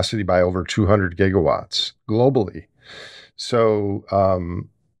capacity by over 200 gigawatts globally. So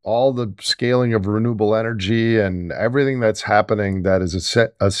all the scaling of renewable energy and everything that's happening that is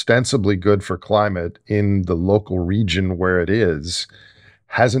ostensibly good for climate in the local region where it is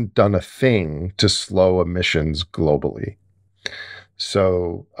hasn't done a thing to slow emissions globally.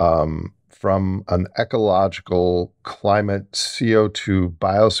 So from an ecological climate CO2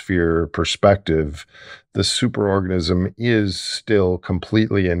 biosphere perspective, the superorganism is still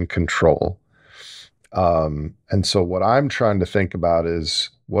completely in control. And so what I'm trying to think about is,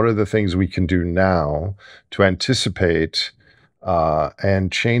 what are the things we can do now to anticipate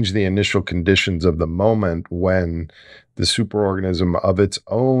and change the initial conditions of the moment when the superorganism of its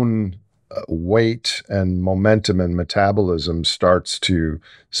own weight and momentum and metabolism starts to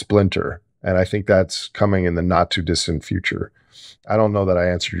splinter. And I think that's coming in the not too distant future. I don't know that I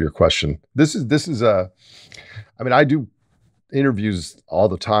answered your question. I do interviews all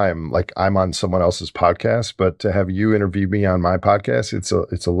the time, like I'm on someone else's podcast, but to have you interview me on my podcast, it's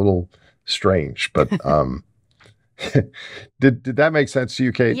a little strange. But did that make sense to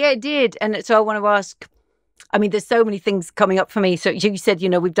you, Kate? Yeah, it did. And so I want to ask, there's so many things coming up for me. So you said,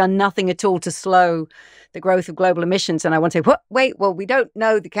 we've done nothing at all to slow the growth of global emissions. And I want to say, what? Wait, well, we don't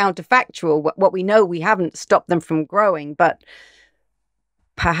know the counterfactual. What we know, we haven't stopped them from growing, but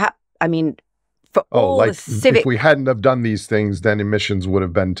perhaps, for all the civic... If we hadn't have done these things, then emissions would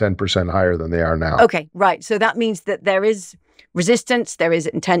have been 10% higher than they are now. Okay, right. So that means that there is resistance, there is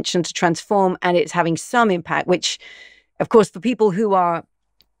intention to transform, and it's having some impact, which, of course, for people who are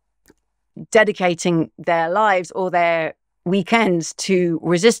dedicating their lives or their weekends to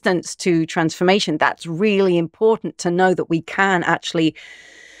resistance to transformation, that's really important to know that we can actually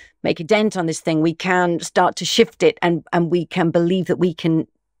make a dent on this thing. We can start to shift it, and we can believe that we can,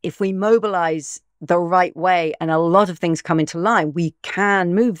 if we mobilize the right way and a lot of things come into line, we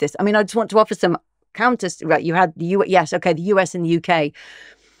can move this. I just want to offer some counters. Right, you had the US and the UK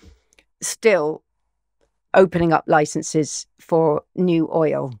still opening up licenses for new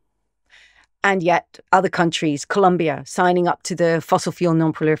oil. And yet other countries, Colombia, signing up to the Fossil Fuel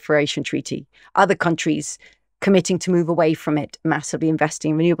Non-Proliferation Treaty, other countries committing to move away from it, massively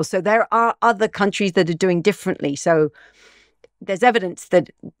investing in renewables. So there are other countries that are doing differently. So there's evidence that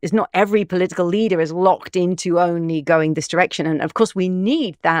it's not every political leader is locked into only going this direction. And of course, we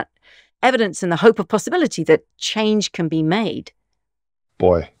need that evidence and the hope of possibility that change can be made.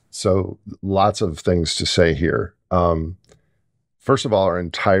 Boy, so lots of things to say here. First of all, our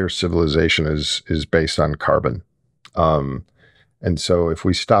entire civilization is based on carbon. And so if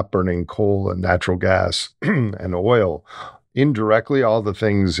we stop burning coal and natural gas and oil, indirectly, all the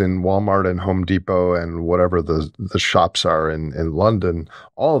things in Walmart and Home Depot and whatever the shops are in London,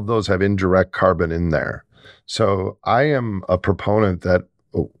 all of those have indirect carbon in there. So I am a proponent that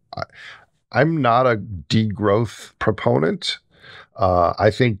I'm not a degrowth proponent. I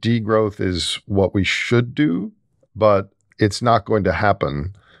think degrowth is what we should do, but it's not going to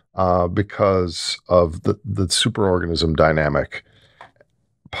happen because of the superorganism dynamic.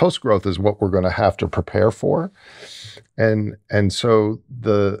 Post-growth is what we're going to have to prepare for. And so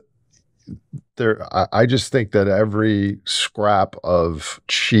I just think that every scrap of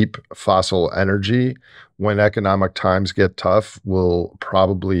cheap fossil energy, when economic times get tough, will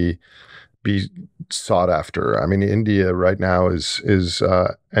probably be sought after. I mean, India right now is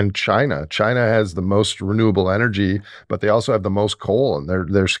and China. China has the most renewable energy, but they also have the most coal, and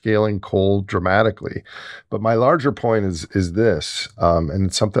they're scaling coal dramatically. But my larger point is this, and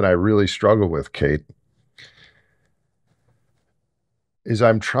it's something I really struggle with, Kate, is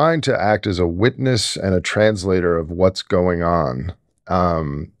I'm trying to act as a witness and a translator of what's going on,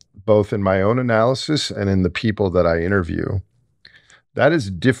 both in my own analysis and in the people that I interview. That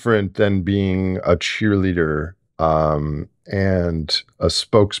is different than being a cheerleader and a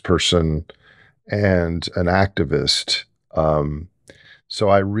spokesperson and an activist. So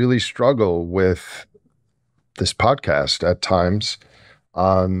I really struggle with this podcast at times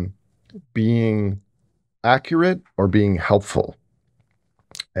on being accurate or being helpful.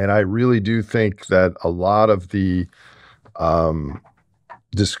 And I really do think that a lot of the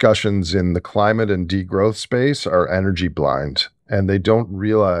discussions in the climate and degrowth space are energy blind, and they don't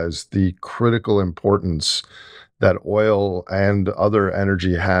realize the critical importance that oil and other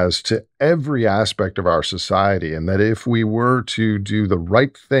energy has to every aspect of our society. And that if we were to do the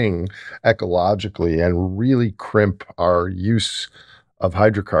right thing ecologically and really crimp our use of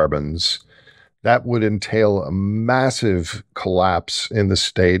hydrocarbons, that would entail a massive collapse in the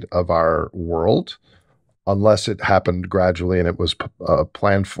state of our world, unless it happened gradually and it was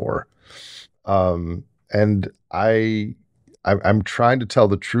planned for. And I'm trying to tell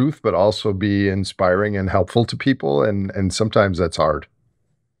the truth, but also be inspiring and helpful to people, and sometimes that's hard.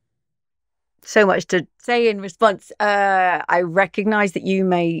 So much to say in response. I recognize that you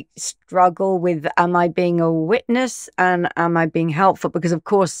may struggle with, am I being a witness and am I being helpful? Because of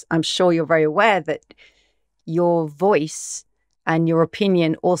course, I'm sure you're very aware that your voice and your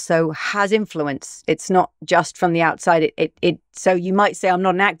opinion also has influence. It's not just from the outside. So you might say, I'm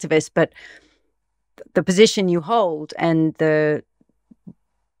not an activist, but the position you hold and the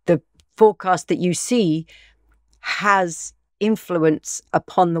forecast that you see has influence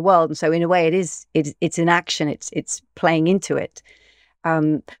upon the world. And so in a way it's an action, it's playing into it.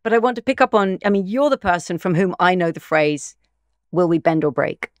 But I want to pick up on, I mean, you're the person from whom I know the phrase, will we bend or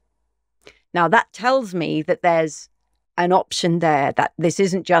break? Now that tells me that there's an option there, that this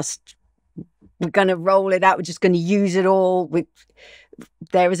isn't just, we're going to roll it out, we're just going to use it all.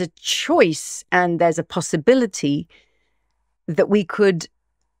 There is a choice and there's a possibility that we could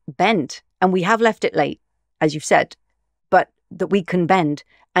bend, and we have left it late, as you've said, but that we can bend.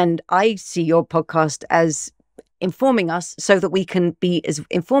 And I see your podcast as informing us so that we can be as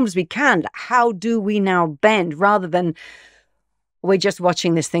informed as we can. How do we now bend, rather than we're just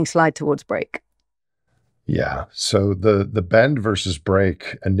watching this thing slide towards break? Yeah. So the bend versus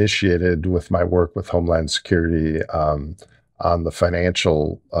break initiated with my work with Homeland Security on the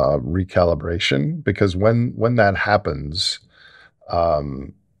financial recalibration, because when that happens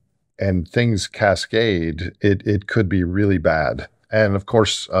and things cascade, it could be really bad. And of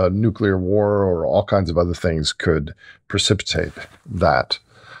course, nuclear war or all kinds of other things could precipitate that.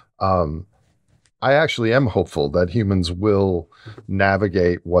 I actually am hopeful that humans will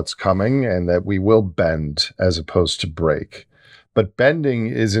navigate what's coming and that we will bend as opposed to break. But bending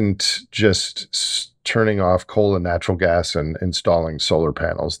isn't just turning off coal and natural gas and installing solar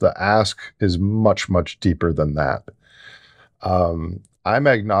panels. The ask is much, much deeper than that. I'm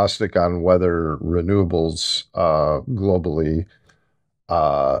agnostic on whether renewables globally,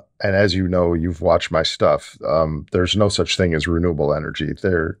 and as you know, you've watched my stuff, there's no such thing as renewable energy.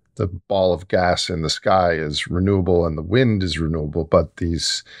 The ball of gas in the sky is renewable and the wind is renewable, but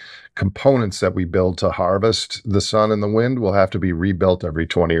these components that we build to harvest the sun and the wind will have to be rebuilt every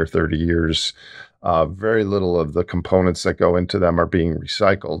 20 or 30 years. Very little of the components that go into them are being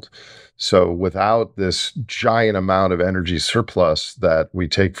recycled. So without this giant amount of energy surplus that we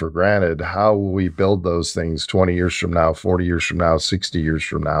take for granted, how will we build those things 20 years from now, 40 years from now, 60 years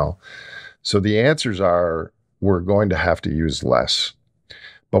from now? So the answers are, we're going to have to use less,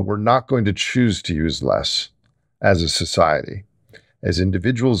 but we're not going to choose to use less as a society. As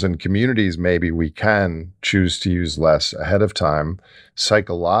individuals and communities, maybe we can choose to use less ahead of time,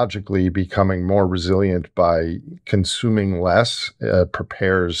 psychologically becoming more resilient by consuming less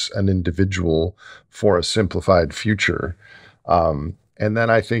prepares an individual for a simplified future. And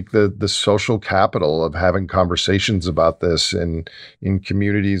then I think the social capital of having conversations about this in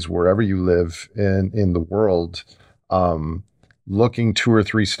communities wherever you live in the world, looking 2 or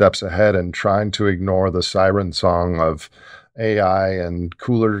 3 steps ahead and trying to ignore the siren song of AI and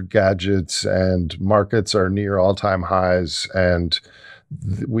cooler gadgets and markets are near all-time highs, and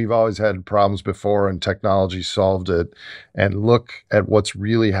we've always had problems before and technology solved it, and look at what's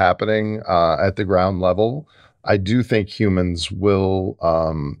really happening at the ground level. I do think humans will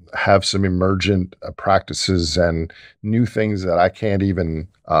have some emergent practices and new things that I can't even,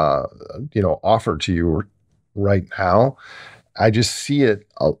 offer to you right now. I just see it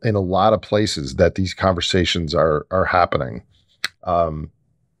in a lot of places that these conversations are happening. Um,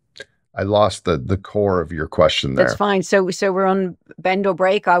 I lost the core of your question That's there. fine. So we're on bend or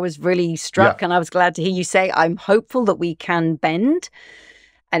break. I was really struck, and I was glad to hear you say, I'm hopeful that we can bend,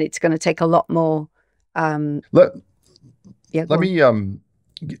 and it's going to take a lot more. Let Go me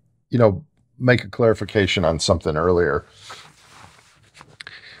make a clarification on something earlier.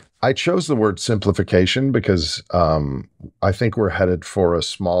 I chose the word simplification because I think we're headed for a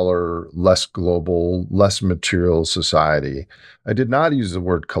smaller, less global, less material society. I did not use the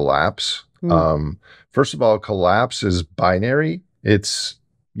word collapse. First of all, collapse is binary. It's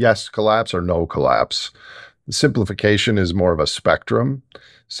yes, collapse or no collapse. Simplification is more of a spectrum.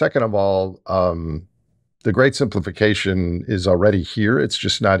 Second of all, the great simplification is already here. It's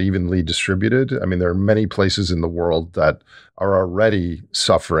just not evenly distributed. I mean, there are many places in the world that are already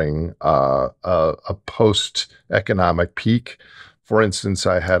suffering a post-economic peak. For instance,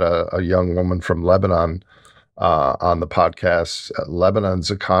 I had a young woman from Lebanon on the podcast. Lebanon's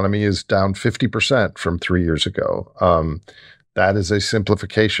economy is down 50% from 3 years ago. That is a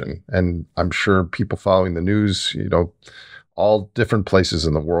simplification. And I'm sure people following the news, all different places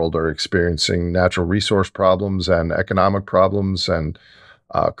in the world are experiencing natural resource problems and economic problems and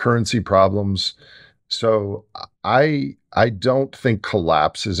currency problems. So I don't think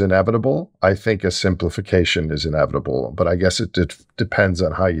collapse is inevitable. I think a simplification is inevitable, but I guess it depends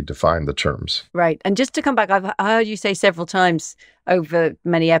on how you define the terms. Right. And just to come back, I've heard you say several times over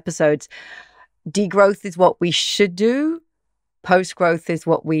many episodes, degrowth is what we should do. Post-growth is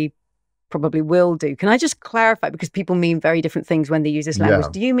what we probably will do. Can I just clarify, because people mean very different things when they use this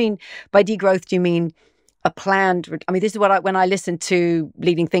language. Do you mean by degrowth, do you mean a planned, this is what when I listen to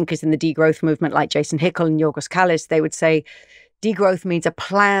leading thinkers in the degrowth movement like Jason Hickel and Yorgos Kallis, they would say degrowth means a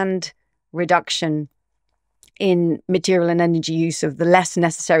planned reduction in material and energy use of the less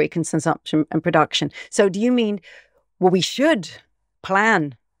necessary consumption and production. So do you mean, well, we should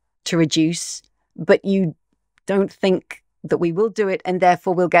plan to reduce, but you don't think that we will do it, and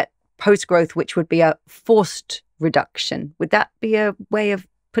therefore we'll get post-growth, which would be a forced reduction? Would that be a way of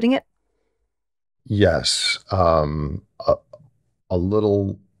putting it? Yes. A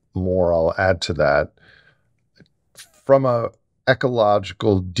little more I'll add to that. From a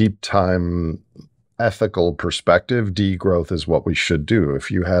ecological, deep time, ethical perspective, degrowth is what we should do. If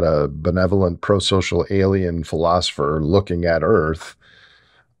you had a benevolent, pro-social alien philosopher looking at Earth,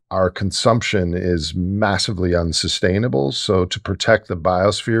 our consumption is massively unsustainable. So to protect the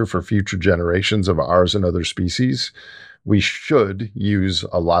biosphere for future generations of ours and other species, we should use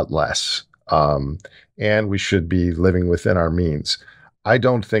a lot less. And we should be living within our means. I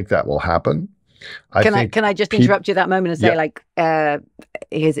don't think that will happen. Can I just interrupt you that moment and say,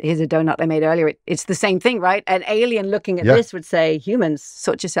 here's a donut I made earlier. It's the same thing, right? An alien looking at this would say, humans,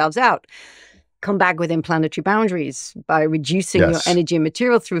 sort yourselves out. Come back within planetary boundaries by reducing your energy and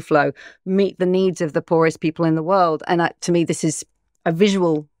material through flow, meet the needs of the poorest people in the world. And to me, this is a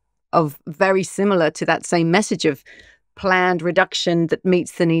visual of very similar to that same message of planned reduction that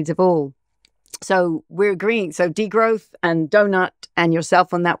meets the needs of all. So we're agreeing. So degrowth and donut and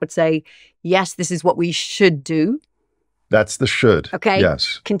yourself on that would say, yes, this is what we should do. That's the should. Okay.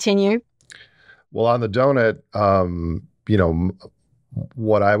 Yes. Continue. Well, on the donut,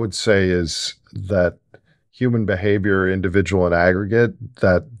 what I would say is that human behavior, individual and aggregate,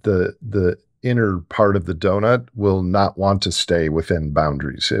 that the inner part of the donut will not want to stay within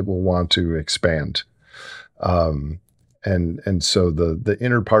boundaries. It will want to expand. And so the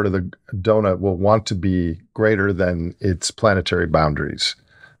inner part of the donut will want to be greater than its planetary boundaries.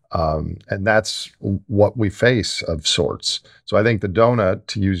 And that's what we face of sorts. So I think the donut,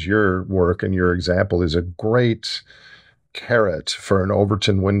 to use your work and your example, is a great carrot for an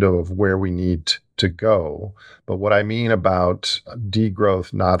Overton window of where we need to go. But what I mean about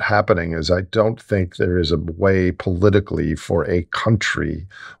degrowth not happening is I don't think there is a way politically for a country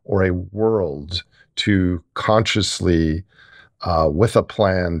or a world to consciously, with a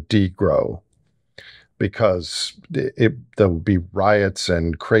plan, degrow, because there will be riots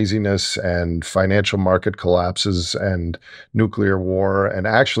and craziness and financial market collapses and nuclear war. And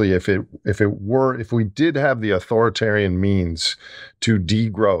actually, if we did have the authoritarian means to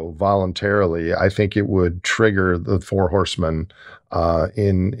degrow voluntarily, I think it would trigger the four horsemen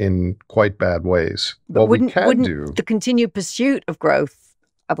in quite bad ways. But wouldn't the continued pursuit of growth,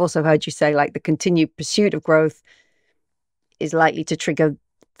 I've also heard you say, the continued pursuit of growth is likely to trigger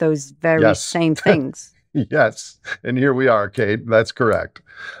those very same things. Yes, and here we are, Kate. That's correct,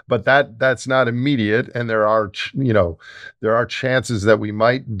 but that's not immediate, and there are chances that we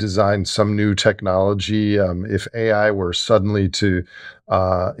might design some new technology if AI were suddenly to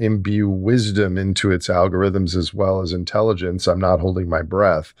imbue wisdom into its algorithms as well as intelligence. I'm not holding my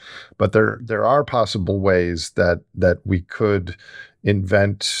breath, but there are possible ways that we could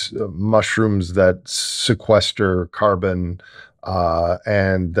invent mushrooms that sequester carbon,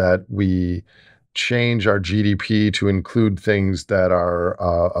 and that we change our GDP to include things that are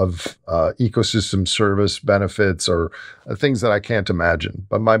of ecosystem service benefits or things that I can't imagine.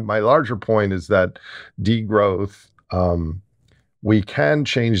 But my larger point is that degrowth, we can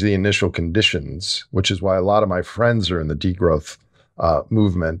change the initial conditions, which is why a lot of my friends are in the degrowth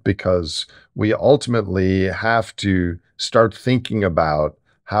movement, because we ultimately have to start thinking about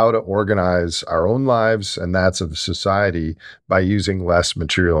how to organize our own lives and that's of society by using less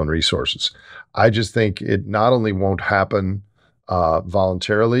material and resources. I just think it not only won't happen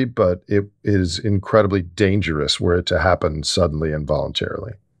voluntarily, but it is incredibly dangerous were it to happen suddenly and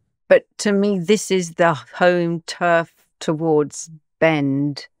voluntarily. But to me, this is the home turf towards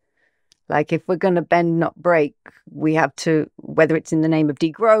bend. Like if we're going to bend, not break, we have to, whether it's in the name of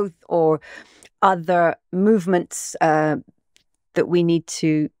degrowth or other movements that we need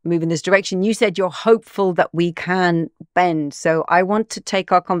to move in this direction. You said you're hopeful that we can bend. So I want to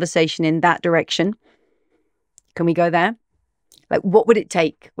take our conversation in that direction. Can we go there? Like, what would it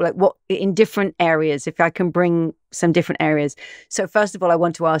take? Like, what in different areas, if I can bring some different areas. So first of all, I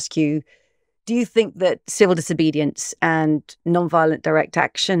want to ask you, do you think that civil disobedience and nonviolent direct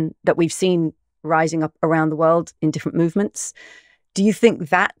action that we've seen rising up around the world in different movements, do you think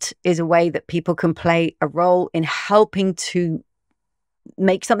that is a way that people can play a role in helping to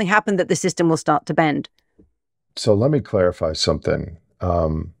make something happen that the system will start to bend? So let me clarify something.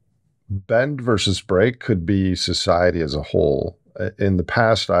 Bend versus break could be society as a whole. In the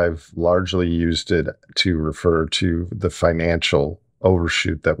past, I've largely used it to refer to the financial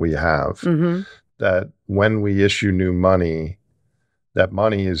overshoot that we have. Mm-hmm. That when we issue new money, that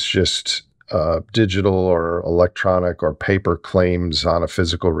money is just digital or electronic or paper claims on a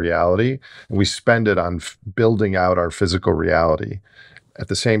physical reality. And we spend it on building out our physical reality. At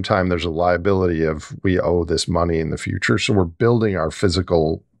the same time, there's a liability of we owe this money in the future. So we're building our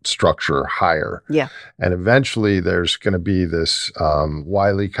physical structure higher. Yeah. And eventually there's going to be this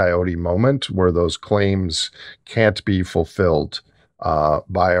Wile E. Coyote moment where those claims can't be fulfilled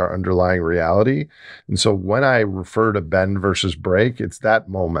by our underlying reality. And so when I refer to bend versus break, it's that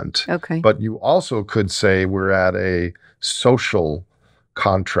moment. Okay. But you also could say we're at a social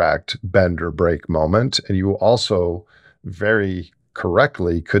contract bend or break moment. And you also very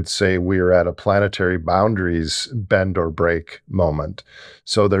correctly could say we're at a planetary boundaries bend or break moment.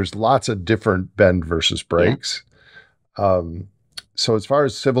 So there's lots of different bend versus breaks. Yeah. So as far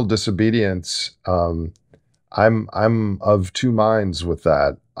as civil disobedience, I'm of two minds with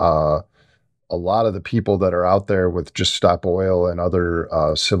that. A lot of the people that are out there with Just Stop Oil and other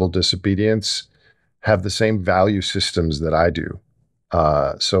civil disobedience have the same value systems that I do.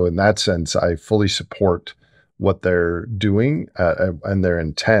 So in that sense, I fully support what they're doing and their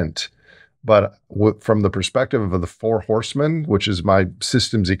intent. But from the perspective of the Four Horsemen, which is my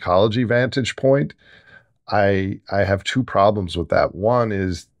systems ecology vantage point, I have two problems with that. One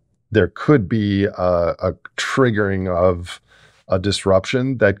is there could be a triggering of a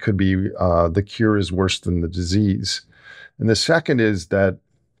disruption that could be the cure is worse than the disease. And the second is that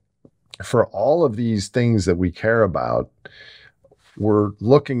for all of these things that we care about, we're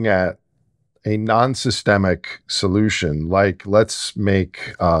looking at a non-systemic solution, like let's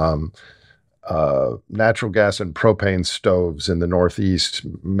make natural gas and propane stoves in the Northeast,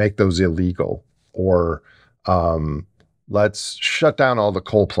 make those illegal, or let's shut down all the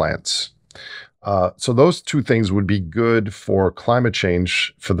coal plants. So those two things would be good for climate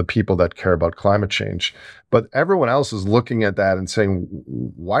change for the people that care about climate change. But everyone else is looking at that and saying,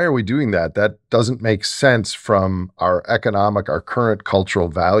 why are we doing that? That doesn't make sense from our current cultural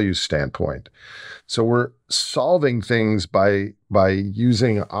values standpoint. So we're solving things by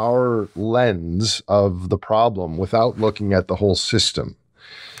using our lens of the problem without looking at the whole system.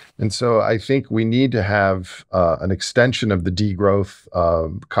 And so I think we need to have an extension of the degrowth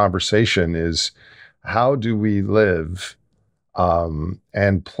conversation is how do we live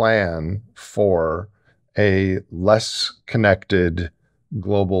and plan for a less connected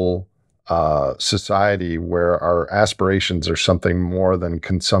global society where our aspirations are something more than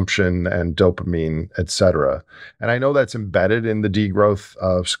consumption and dopamine, et cetera. And I know that's embedded in the degrowth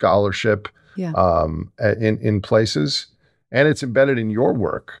scholarship in places. And it's embedded in your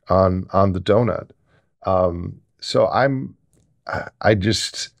work on the donut. So I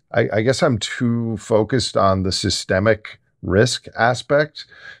guess I'm too focused on the systemic risk aspect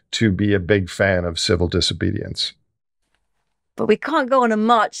to be a big fan of civil disobedience. But we can't go on a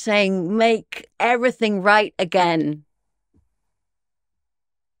march saying, make everything right again.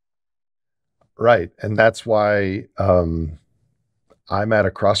 Right. And that's why I'm at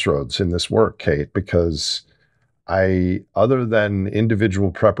a crossroads in this work, Kate, because other than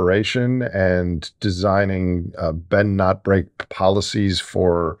individual preparation and designing bend not break policies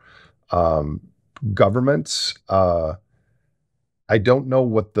for um, governments, I don't know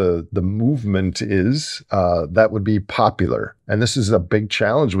what the movement is that would be popular. And this is a big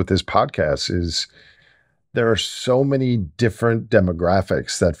challenge with this podcast is there are so many different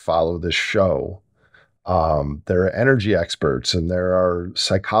demographics that follow this show. There are energy experts and there are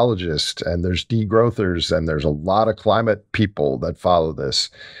psychologists and there's degrowthers and there's a lot of climate people that follow this.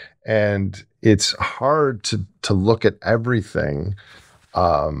 And it's hard to look at everything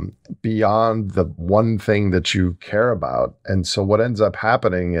beyond the one thing that you care about. And so what ends up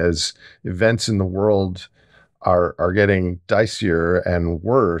happening is events in the world are getting dicier and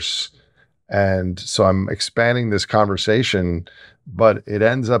worse. And so I'm expanding this conversation, but it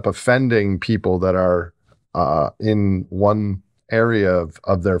ends up offending people that are in one area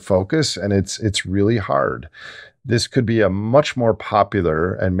of their focus, and it's really hard. This could be a much more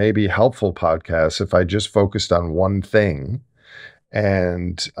popular and maybe helpful podcast if I just focused on one thing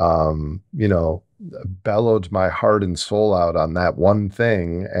and bellowed my heart and soul out on that one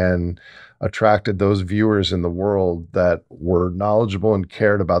thing and attracted those viewers in the world that were knowledgeable and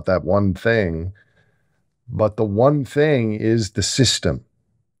cared about that one thing. But the one thing is the system.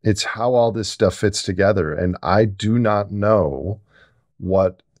 It's how all this stuff fits together. And I do not know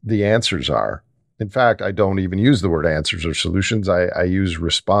what the answers are. In fact, I don't even use the word answers or solutions. I use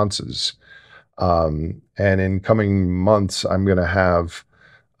responses. And in coming months, I'm going to have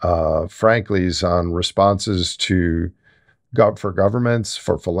Franklies on responses for governments,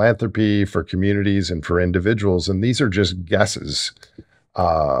 for philanthropy, for communities, and for individuals. And these are just guesses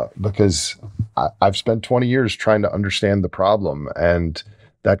because I've spent 20 years trying to understand the problem. And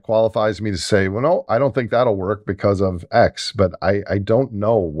that qualifies me to say, well, no, I don't think that'll work because of X, but I don't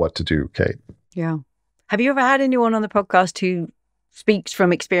know what to do, Kate. Yeah. Have you ever had anyone on the podcast who speaks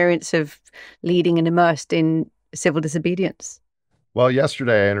from experience of leading and immersed in civil disobedience? Well,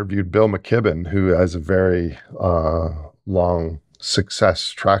 yesterday I interviewed Bill McKibben, who has a very long success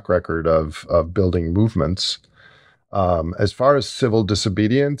track record of building movements. As far as civil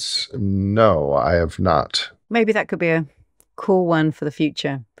disobedience, no, I have not. Maybe that could be a cool one for the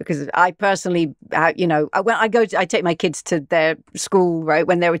future, because I personally, I take my kids to their school, right,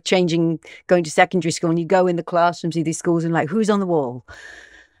 when they were going to secondary school, and you go in the classrooms of these schools and like, who's on the wall?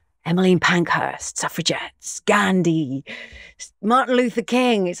 Emmeline Pankhurst, suffragettes, Gandhi, Martin Luther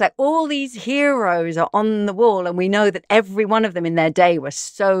King. It's like all these heroes are on the wall, and we know that every one of them in their day were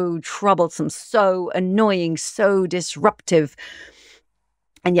so troublesome, so annoying, so disruptive,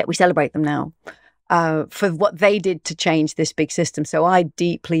 and yet we celebrate them now for what they did to change this big system. So I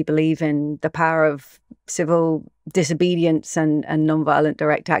deeply believe in the power of civil disobedience and nonviolent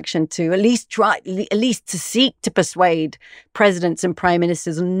direct action to at least to seek to persuade presidents and prime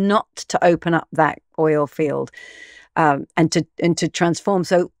ministers not to open up that oil field and to transform.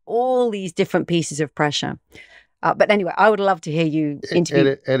 So all these different pieces of pressure. But anyway, I would love to hear you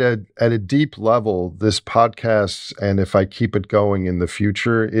interview. At a deep level, this podcast, and if I keep it going in the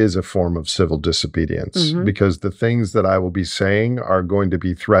future, is a form of civil disobedience because the things that I will be saying are going to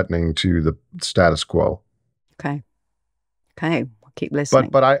be threatening to the status quo. Okay. I'll keep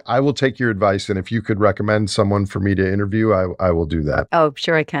listening. But I will take your advice, and if you could recommend someone for me to interview, I will do that. Oh,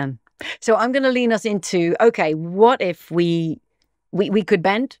 sure I can. So I'm going to lean us into, okay, what if we could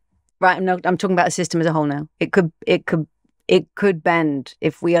bend? Right, I'm talking about a system as a whole now. It could bend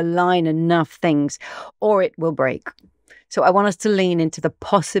if we align enough things, or it will break. So I want us to lean into the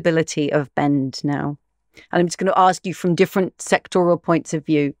possibility of bend now. And I'm just going to ask you from different sectoral points of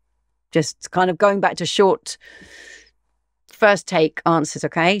view, just kind of going back to short first take answers,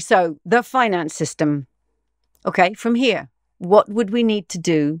 okay? So the finance system, okay, from here, what would we need to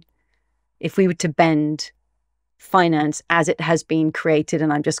do if we were to bend finance as it has been created?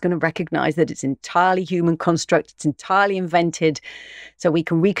 And I'm just going to recognize that it's entirely human construct, it's entirely invented, so we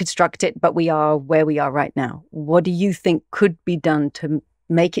can reconstruct it, but we are where we are right now. What do you think could be done to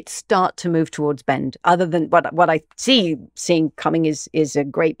make it start to move towards bend, other than what I seeing coming is a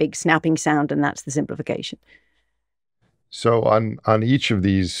great big snapping sound, and that's the simplification? So on each of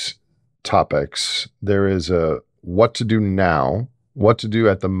these topics, there is a what to do now what to do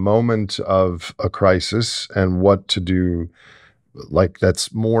at the moment of a crisis and what to do like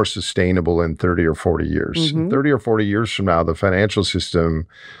that's more sustainable in 30 or 40 years. 30 or 40 years from now, the financial system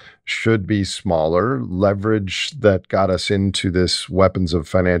should be smaller. Leverage that got us into this weapons of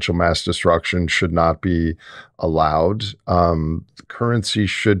financial mass destruction should not be allowed. Currency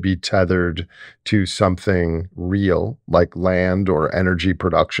should be tethered to something real, like land or energy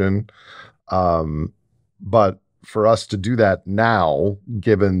production. But for us to do that now,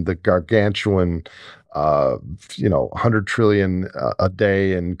 given the gargantuan 100 trillion a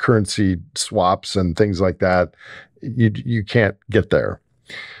day in currency swaps and things like that, you can't get there.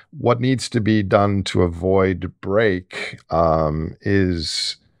 What needs to be done to avoid break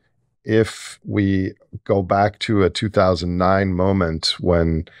is if we go back to a 2009 moment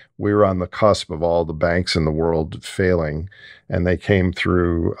when we were on the cusp of all the banks in the world failing, and they came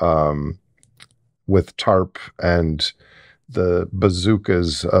through with TARP and the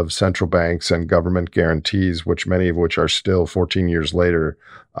bazookas of central banks and government guarantees, which many of which are still 14 years later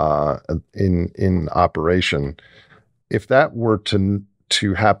in operation. If that were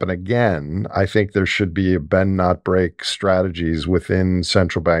to happen again, I think there should be a bend not break strategies within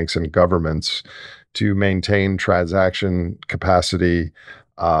central banks and governments to maintain transaction capacity.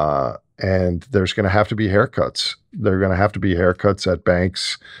 And there's going to have to be haircuts. There are going to have to be haircuts at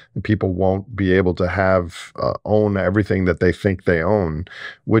banks. People won't be able to own everything that they think they own,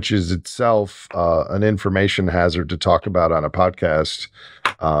 which is itself an information hazard to talk about on a podcast.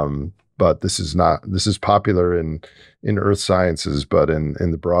 But this is popular in earth sciences, but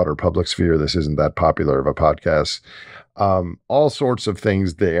in the broader public sphere, this isn't that popular of a podcast. All sorts of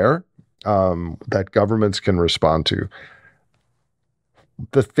things there that governments can respond to.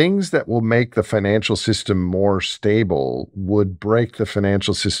 The things that will make the financial system more stable would break the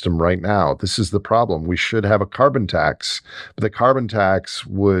financial system right now. This is the problem. We should have a carbon tax, but the carbon tax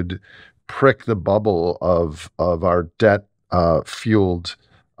would prick the bubble of our debt fueled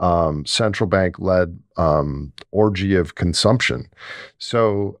central bank led orgy of consumption.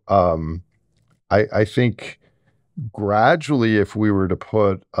 So I think gradually, if we were to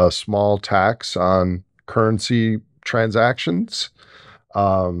put a small tax on currency transactions,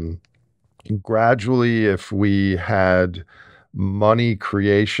 gradually, if we had money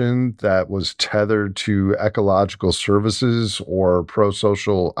creation that was tethered to ecological services or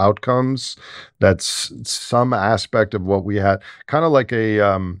pro-social outcomes, that's some aspect of what we had, kind of like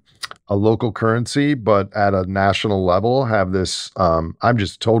a local currency, but at a national level, have this, I'm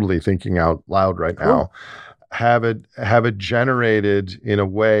just totally thinking out loud right now, have it generated in a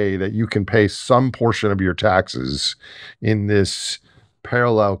way that you can pay some portion of your taxes in this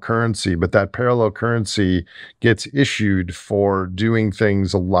parallel currency, but that parallel currency gets issued for doing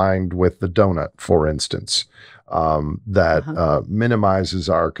things aligned with the donut, for instance, that minimizes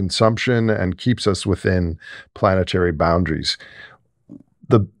our consumption and keeps us within planetary boundaries.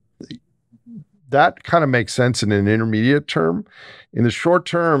 That kind of makes sense in an intermediate term. In the short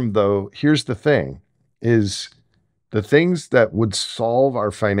term, though, here's the thing, is the things that would solve our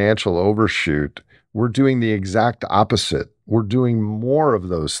financial overshoot, we're doing the exact opposite. We're doing more of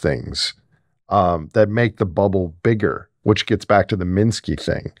those things that make the bubble bigger, which gets back to the Minsky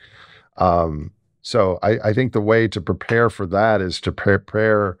thing. So I think the way to prepare for that is to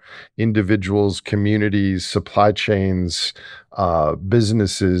prepare individuals, communities, supply chains,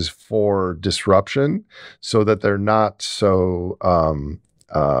 businesses for disruption so that they're not so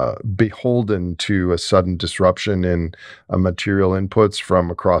beholden to a sudden disruption in material inputs from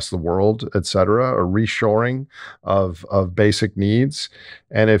across the world, et cetera, a reshoring of basic needs.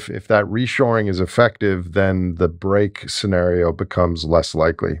 And if that reshoring is effective, then the break scenario becomes less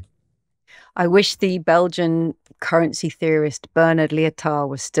likely. I wish the Belgian currency theorist Bernard Lietaer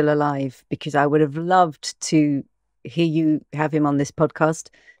was still alive, because I would have loved to hear you have him on this podcast.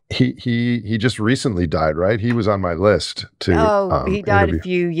 He just recently died, right? He was on my list to he died interview. A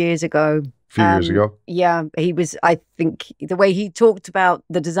few years ago. Years ago? Yeah, he was, I think, the way he talked about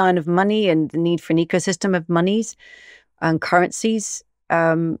the design of money and the need for an ecosystem of monies and currencies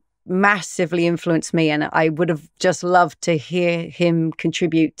massively influenced me. And I would have just loved to hear him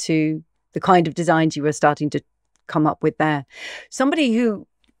contribute to the kind of designs you were starting to come up with there. Somebody who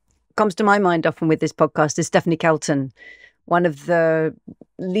comes to my mind often with this podcast is Stephanie Kelton, one of the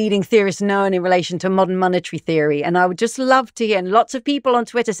leading theorists known in relation to modern monetary theory. And I would just love to hear, and lots of people on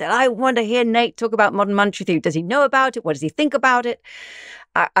Twitter said, I want to hear Nate talk about modern monetary theory. Does he know about it? What does he think about it?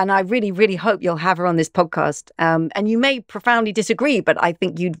 And I really, really hope you'll have her on this podcast. And you may profoundly disagree, but I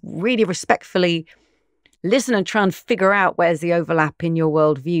think you'd really respectfully listen and try and figure out where's the overlap in your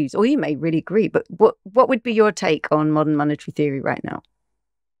worldviews. Or you may really agree, but what would be your take on modern monetary theory right now?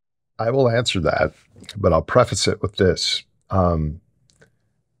 I will answer that, but I'll preface it with this.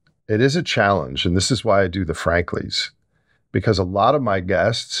 It is a challenge, and this is why I do the Franklies, because a lot of my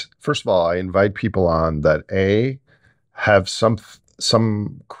guests, first of all, I invite people on that have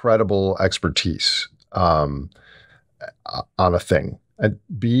some credible expertise on a thing, and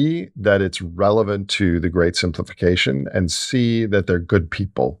B, that it's relevant to the Great Simplification, and C, that they're good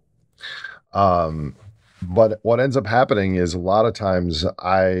people. But what ends up happening is a lot of times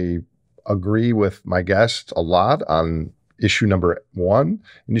I agree with my guest a lot on issue number 1.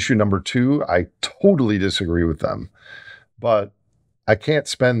 And issue number 2, I totally disagree with them. But I can't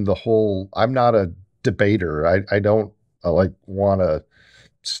spend I'm not a debater. I don't want to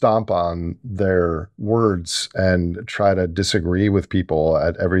stomp on their words and try to disagree with people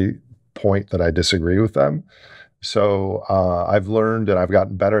at every point that I disagree with them. So I've learned, and I've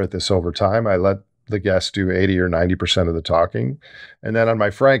gotten better at this over time. I let the guests do 80 or 90% of the talking. And then on my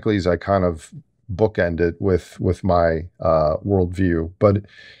Franklies, I kind of bookend it with my worldview. But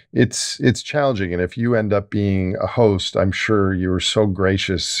it's challenging. And if you end up being a host, I'm sure you're so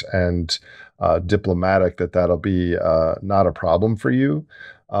gracious and diplomatic that'll be not a problem for you.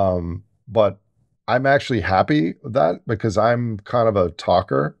 But I'm actually happy with that because I'm kind of a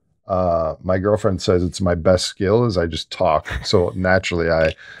talker. My girlfriend says it's my best skill is I just talk. So naturally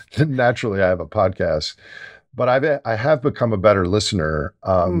I have a podcast, but I have become a better listener.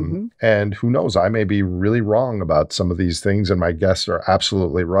 And who knows, I may be really wrong about some of these things and my guests are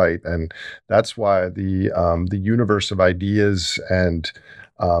absolutely right. And that's why the universe of ideas and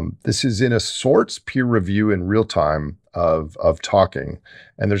this is in a sorts peer review in real time of talking.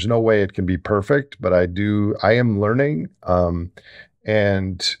 And there's no way it can be perfect, but I am learning.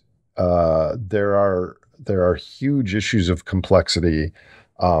 And there are huge issues of complexity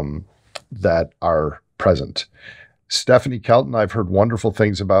that are present. Stephanie Kelton, I've heard wonderful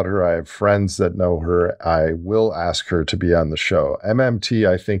things about her. I have friends that know her. I will ask her to be on the show. MMT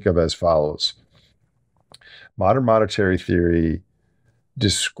I think of as follows. Modern monetary theory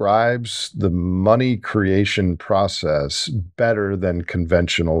describes the money creation process better than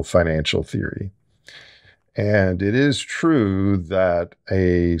conventional financial theory. And it is true that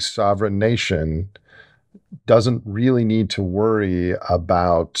a sovereign nation doesn't really need to worry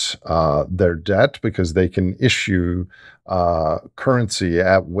about their debt because they can issue currency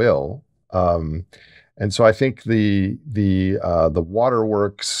at will. And so I think the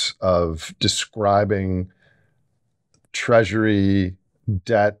waterworks of describing treasury,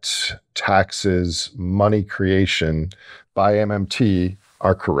 debt, taxes, money creation by MMT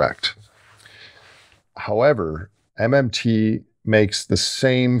are correct. However, MMT makes the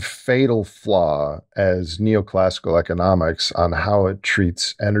same fatal flaw as neoclassical economics on how it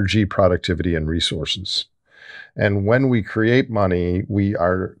treats energy, productivity, and resources. And when we create money, we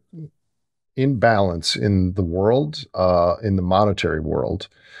are in balance in the world, in the monetary world,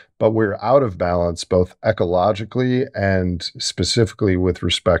 but we're out of balance both ecologically and specifically with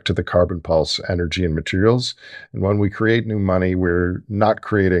respect to the carbon pulse, energy, and materials. And when we create new money, we're not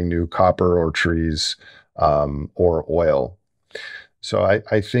creating new copper or trees or oil. So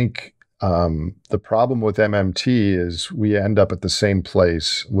I think the problem with MMT is we end up at the same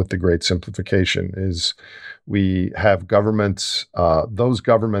place with the Great Simplification is we have governments, those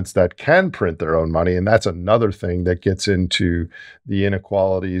governments that can print their own money. And that's another thing that gets into the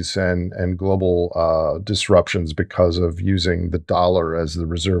inequalities and global disruptions because of using the dollar as the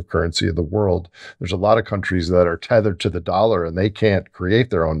reserve currency of the world. There's a lot of countries that are tethered to the dollar and they can't create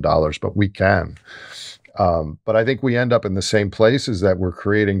their own dollars, but we can. But I think we end up in the same place is that we're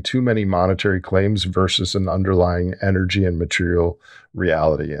creating too many monetary claims versus an underlying energy and material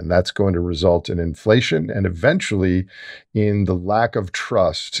reality. And that's going to result in inflation and eventually in the lack of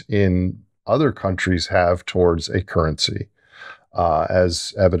trust in other countries have towards a currency,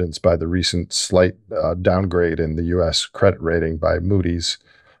 as evidenced by the recent slight downgrade in the U.S. credit rating by Moody's.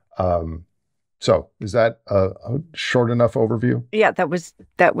 So is that a short enough overview? Yeah, that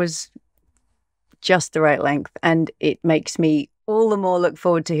was just the right length. And it makes me all the more look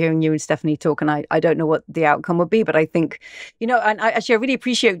forward to hearing you and Stephanie talk. And I don't know what the outcome would be, but I think, and I really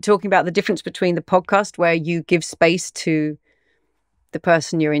appreciate talking about the difference between the podcast where you give space to the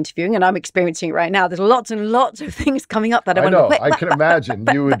person you're interviewing, and I'm experiencing it right now. There's lots and lots of things coming up that I want to. I can imagine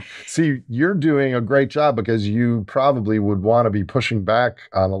you would see. You're doing a great job because you probably would want to be pushing back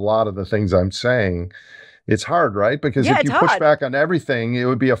on a lot of the things I'm saying. It's hard, right? Because if you push back on everything, it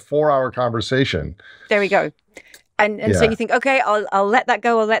would be a 4-hour conversation. There we go. And so you think, okay, I'll let that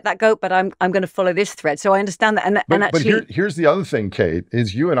go, but I'm going to follow this thread. So I understand that. And actually, here's the other thing, Kate,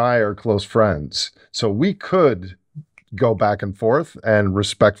 is you and I are close friends. So we could go back and forth and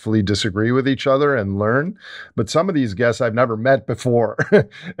respectfully disagree with each other and learn. But some of these guests I've never met before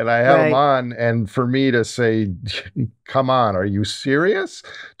and I have them on. And for me to say, come on, are you serious?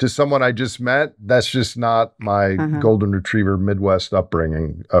 To someone I just met, that's just not my golden retriever Midwest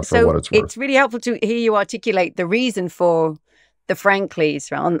upbringing for what it's worth. It's really helpful to hear you articulate the reason for the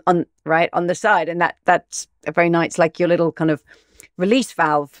Franklies on the side. And that's a very nice, like your little kind of release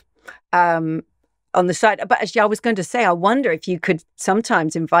valve on the side. But actually, I was going to say, I wonder if you could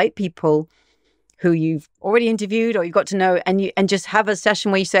sometimes invite people who you've already interviewed or you got to know and just have a session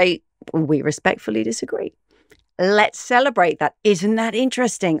where you say, we respectfully disagree. Let's celebrate that. Isn't that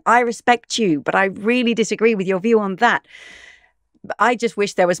interesting? I respect you, but I really disagree with your view on that. I just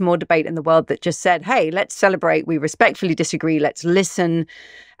wish there was more debate in the world that just said, hey, let's celebrate. We respectfully disagree. Let's listen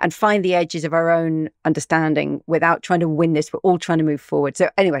and find the edges of our own understanding without trying to win this. We're all trying to move forward.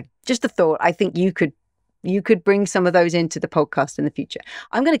 So anyway, just a thought. I think you could bring some of those into the podcast in the future.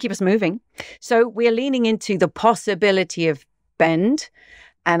 I'm going to keep us moving. So we're leaning into the possibility of bend.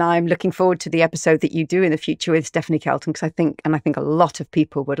 And I'm looking forward to the episode that you do in the future with Stephanie Kelton, because I think a lot of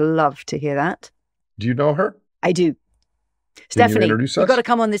people would love to hear that. Do you know her? I do. Stephanie, you've got to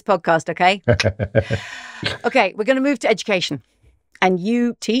come on this podcast, okay? Okay, we're going to move to education. And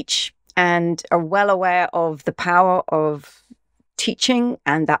you teach and are well aware of the power of teaching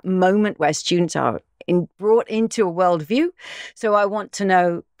and that moment where students are brought into a worldview. So I want to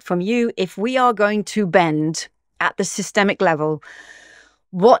know from you, if we are going to bend at the systemic level,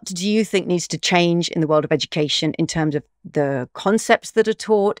 what do you think needs to change in the world of education in terms of the concepts that are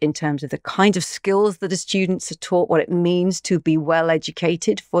taught, in terms of the kind of skills that the students are taught, what it means to be well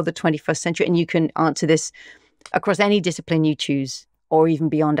educated for the 21st century? And you can answer this across any discipline you choose or even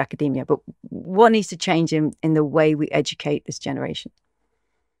beyond academia. But what needs to change in the way we educate this generation?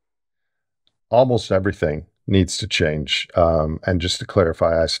 Almost everything needs to change. And just to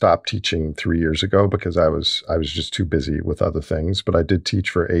clarify, I stopped teaching 3 years ago because I was just too busy with other things, but I did teach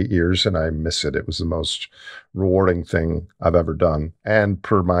for 8 years and I miss it. It was the most rewarding thing I've ever done. And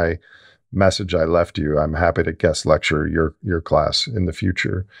per my message I left you, I'm happy to guest lecture your class in the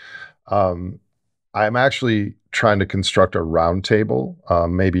future. I'm actually trying to construct a roundtable.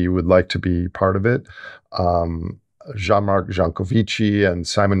 Maybe you would like to be part of it. Jean-Marc Jancovici and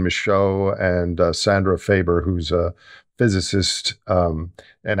Simon Michaud and Sandra Faber, who's a physicist, and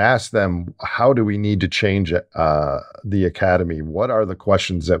ask them, how do we need to change the academy? What are the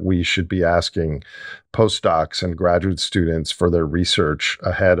questions that we should be asking postdocs and graduate students for their research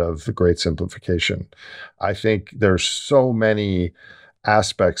ahead of the Great Simplification? I think there's so many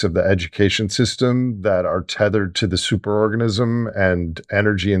aspects of the education system that are tethered to the superorganism and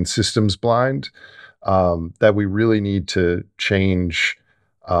energy and systems blind, that we really need to change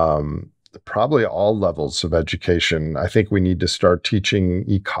probably all levels of education. I think we need to start teaching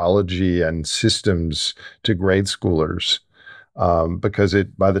ecology and systems to grade schoolers, because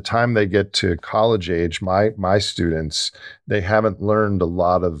by the time they get to college age, my students, they haven't learned a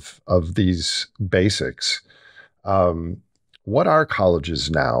lot of these basics. What are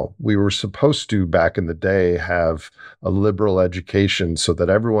colleges now? We were supposed to, back in the day, have a liberal education so that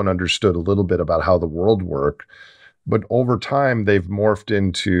everyone understood a little bit about how the world worked. But over time, they've morphed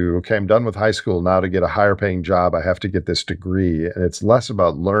into, okay, I'm done with high school. Now to get a higher paying job, I have to get this degree. And it's less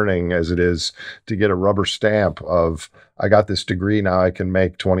about learning as it is to get a rubber stamp of, I got this degree, now I can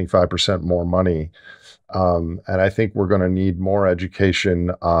make 25% more money. And I think we're going to need more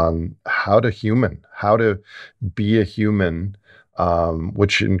education on how to be a human,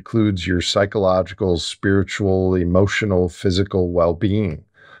 which includes your psychological, spiritual, emotional, physical well-being.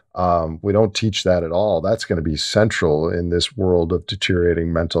 We don't teach that at all. That's going to be central in this world of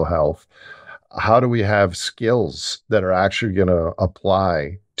deteriorating mental health. How do we have skills that are actually going to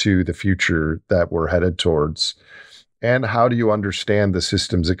apply to the future that we're headed towards? And how do you understand the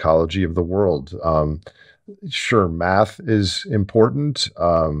systems ecology of the world? Sure, math is important,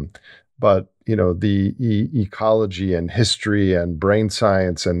 but the ecology and history and brain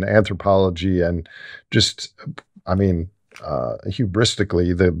science and anthropology and just,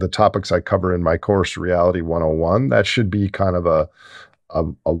 hubristically, the topics I cover in my course, Reality 101, that should be kind of a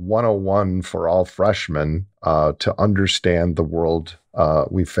 101 for all freshmen to understand the world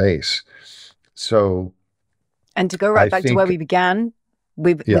we face. So, and to go right back to where we began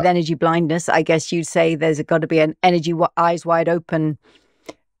with energy blindness, I guess you'd say there's got to be an energy eyes wide open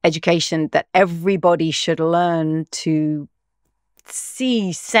education that everybody should learn to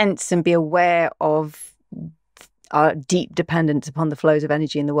see, sense, and be aware of our deep dependence upon the flows of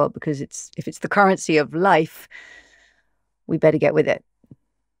energy in the world, because if it's the currency of life, we better get with it.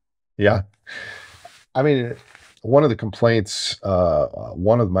 Yeah. I mean, one of the complaints,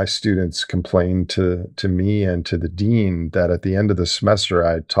 one of my students complained to me and to the dean that at the end of the semester,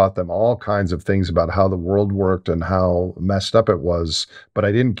 I taught them all kinds of things about how the world worked and how messed up it was, but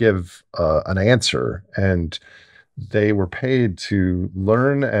I didn't give an answer. And they were paid to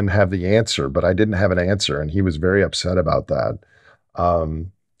learn and have the answer, but I didn't have an answer, and he was very upset about that.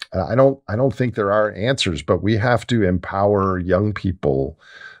 Um, I don't think there are answers, but we have to empower young people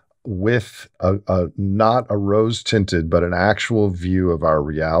with a not a rose tinted, but an actual view of our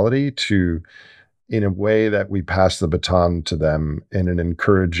reality to, in a way that we pass the baton to them in an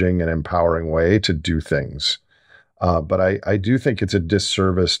encouraging and empowering way to do things. But I do think it's a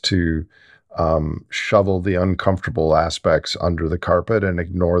disservice to shovel the uncomfortable aspects under the carpet and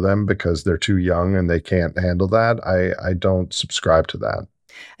ignore them because they're too young and they can't handle that. I don't subscribe to that.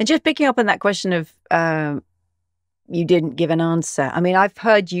 And just picking up on that question of you didn't give an answer. I mean, I've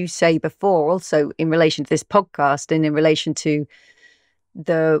heard you say before also in relation to this podcast and in relation to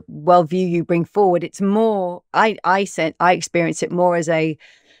the worldview you bring forward, it's more, I experience it more as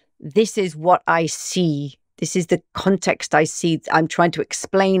this is what I see. This is the context I see. I'm trying to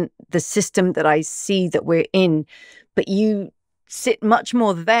explain the system that I see that we're in, but you sit much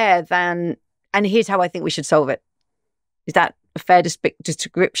more there than, and here's how I think we should solve it. Is that a fair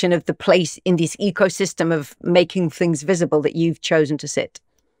description of the place in this ecosystem of making things visible that you've chosen to sit?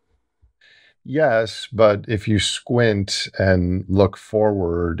 Yes, but if you squint and look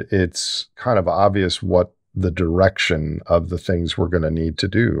forward, it's kind of obvious what the direction of the things we're going to need to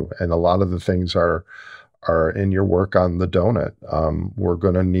do. And a lot of the things are in your work on the donut. We're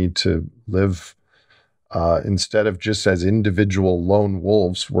going to need to live instead of just as individual lone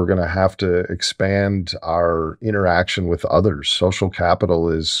wolves, we're going to have to expand our interaction with others. Social capital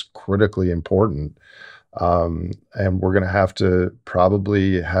is critically important. And we're going to have to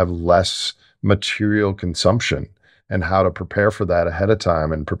probably have less material consumption, and how to prepare for that ahead of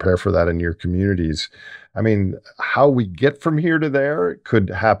time and prepare for that in your communities. I mean, how we get from here to there could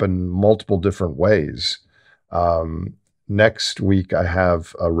happen multiple different ways. Next week, I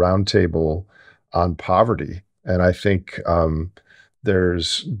have a roundtable on poverty. And I think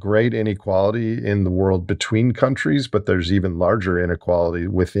there's great inequality in the world between countries, but there's even larger inequality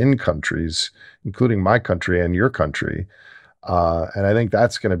within countries, including my country and your country. And I think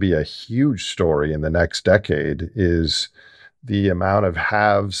that's going to be a huge story in the next decade, is the amount of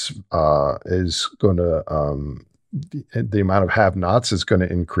haves is going to, the amount of have-nots is going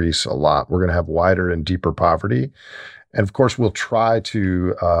to increase a lot. We're going to have wider and deeper poverty. And of course, we'll try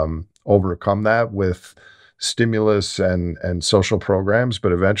to overcome that with stimulus and social programs,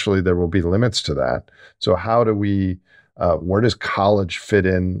 but eventually there will be limits to that. So how do we, where does college fit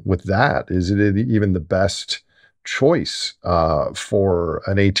in with that? Is it even the best choice for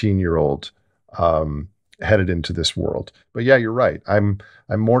an 18-year-old headed into this world? But yeah, you're right. I'm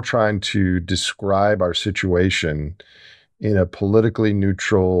more trying to describe our situation in a politically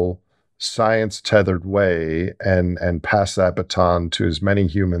neutral, science-tethered way and pass that baton to as many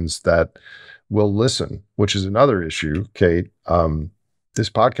humans that will listen, which is another issue, Kate. This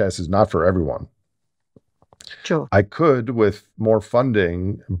podcast is not for everyone. Sure. I could, with more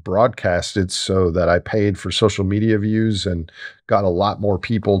funding, broadcast it so that I paid for social media views and got a lot more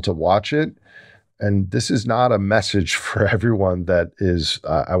people to watch it. And this is not a message for everyone that is,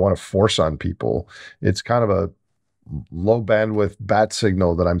 I want to force on people. It's kind of a low bandwidth bat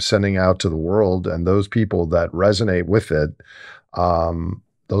signal that I'm sending out to the world. And those people that resonate with it,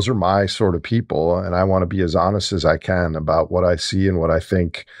 those are my sort of people. And I want to be as honest as I can about what I see and what I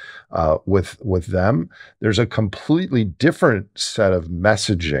think with them. There's a completely different set of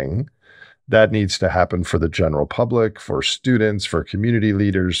messaging that needs to happen for the general public, for students, for community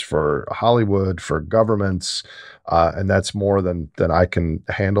leaders, for Hollywood, for governments. And that's more than I can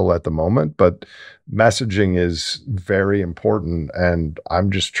handle at the moment. But messaging is very important. And I'm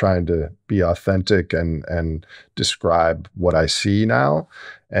just trying to be authentic and describe what I see now.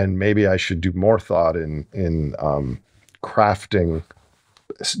 And maybe I should do more thought in crafting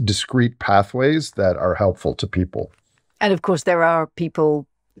discrete pathways that are helpful to people. And of course, there are people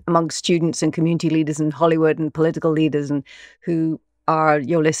among students and community leaders and Hollywood and political leaders and who are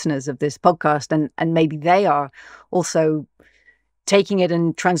your listeners of this podcast. And maybe they are also taking it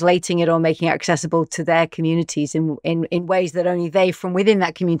and translating it or making it accessible to their communities in ways that only they from within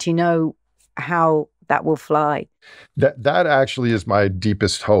that community know how that will fly. That actually is my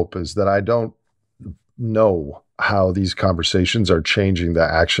deepest hope, is that I don't know how these conversations are changing the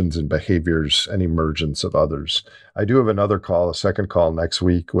actions and behaviors and emergence of others. I do have another call, a second call next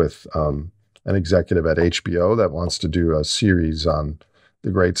week with an executive at HBO that wants to do a series on the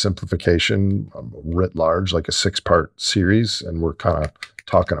Great Simplification writ large, like a 6-part series, and we're kind of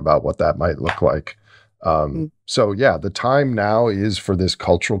talking about what that might look like. So yeah, the time now is for this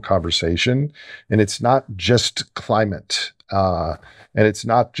cultural conversation, and it's not just climate, and it's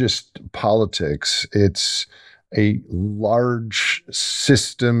not just politics. It's a large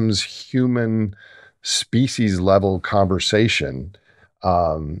systems, human, species level conversation,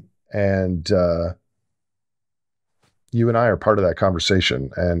 and you and I are part of that conversation,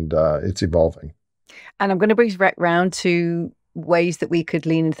 and it's evolving. And I'm going to bring it round to ways that we could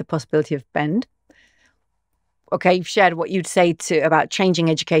lean into the possibility of bend. Okay, you've shared what you'd say about changing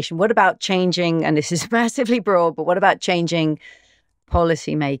education. What about changing, and this is massively broad, but what about changing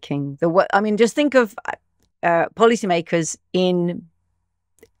policy making? Just think of policymakers in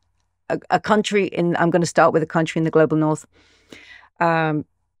a country I'm going to start with a country in the global north.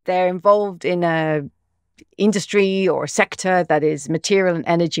 They're involved in a industry or a sector that is material and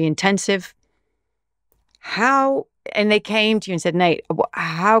energy intensive. And they came to you and said, Nate,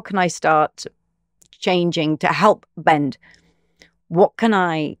 how can I start changing to help bend? What can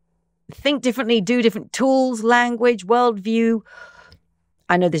I think differently, do different tools, language, worldview?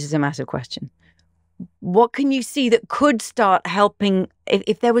 I know this is a massive question. What can you see that could start helping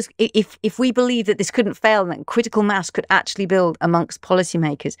if we believe that this couldn't fail and that critical mass could actually build amongst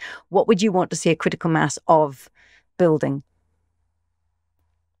policymakers? What would you want to see a critical mass of building?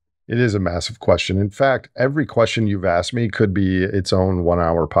 It is a massive question. In fact, every question you've asked me could be its own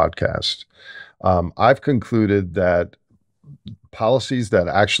 1-hour podcast. I've concluded that policies that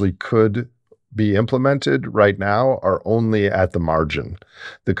actually could be implemented right now are only at the margin.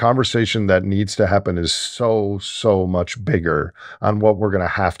 The conversation that needs to happen is so much bigger on what we're going to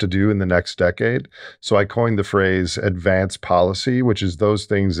have to do in the next decade. So I coined the phrase advanced policy, which is those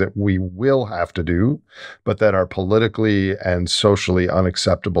things that we will have to do, but that are politically and socially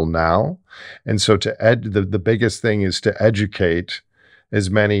unacceptable now. And so the biggest thing is to educate as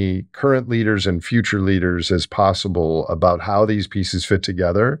many current leaders and future leaders as possible about how these pieces fit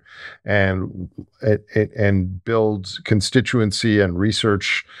together, and build constituency and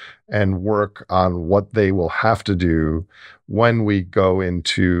research and work on what they will have to do when we go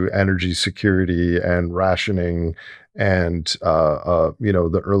into energy security and rationing and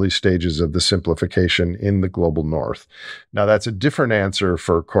the early stages of the simplification in the global north. Now, that's a different answer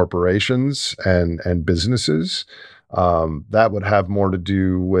for corporations and businesses. That would have more to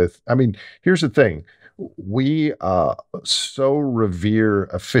do with, here's the thing. We so revere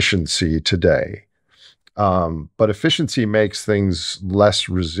efficiency today, but efficiency makes things less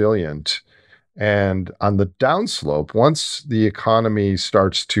resilient. And on the downslope, once the economy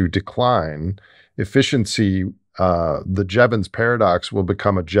starts to decline, efficiency, the Jevons paradox will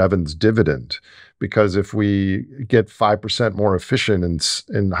become a Jevons dividend. Because if we get 5% more efficient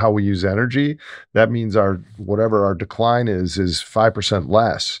in how we use energy, that means whatever our decline is 5%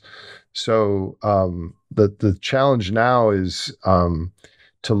 less. So the challenge now is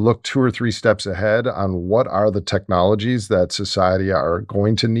to look 2 or 3 steps ahead on what are the technologies that society are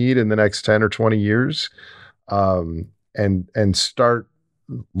going to need in the next 10 or 20 years, and start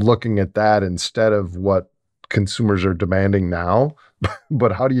looking at that instead of what consumers are demanding now.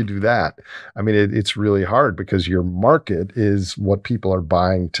 But how do you do that? It's really hard because your market is what people are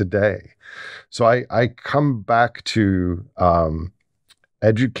buying today. So I come back to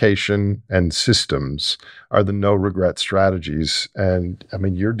education and systems are the no regret strategies. And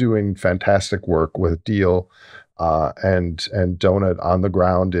you're doing fantastic work with Deal and Donut on the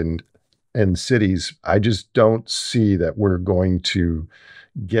ground in cities. I just don't see that we're going to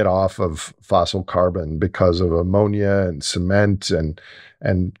get off of fossil carbon because of ammonia and cement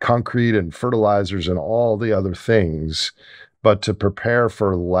and concrete and fertilizers and all the other things. But to prepare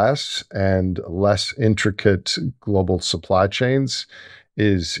for less and less intricate global supply chains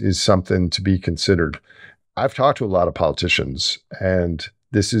is something to be considered. I've talked to a lot of politicians, and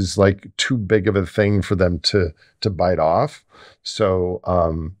this is like too big of a thing for them to bite off. So,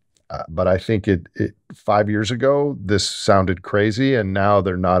 but I think it 5 years ago, this sounded crazy, and now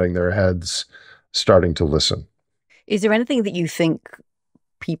they're nodding their heads, starting to listen. Is there anything that you think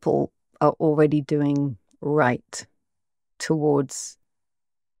people are already doing right towards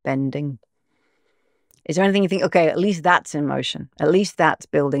bending? Is there anything you think, okay, at least that's in motion, at least that's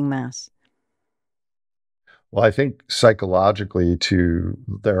building mass? Well, I think psychologically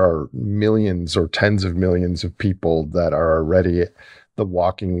there are millions or tens of millions of people that are already the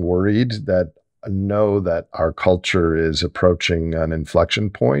walking worried that know that our culture is approaching an inflection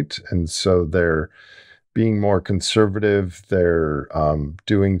point, and so they're being more conservative. They're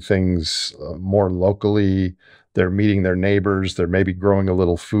doing things more locally. They're meeting their neighbors. They're maybe growing a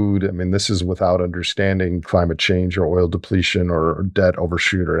little food. I mean, this is without understanding climate change or oil depletion or debt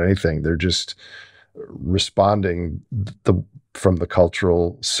overshoot or anything. They're just responding from the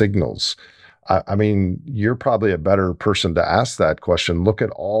cultural signals. I mean, you're probably a better person to ask that question. Look at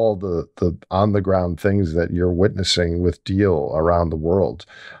all the on the ground things that you're witnessing with deal around the world.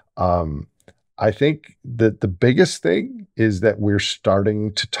 I think that the biggest thing is that we're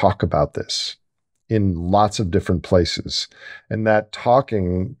starting to talk about this in lots of different places. And that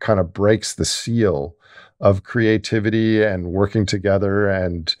talking kind of breaks the seal of creativity and working together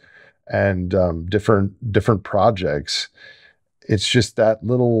and different projects. It's just that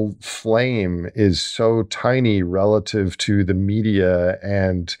little flame is so tiny relative to the media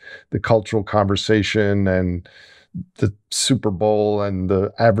and the cultural conversation and the Super Bowl and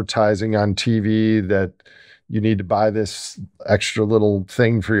the advertising on TV that you need to buy this extra little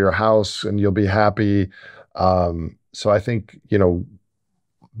thing for your house and you'll be happy. So I think,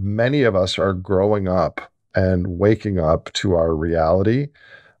 many of us are growing up and waking up to our reality.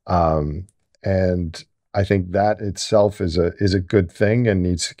 And I think that itself is a good thing and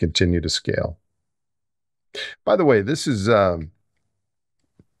needs to continue to scale. By the way, this is a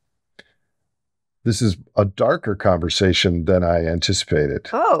darker conversation than I anticipated.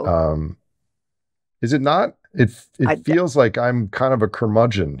 Oh, Is it not? It feels like I'm kind of a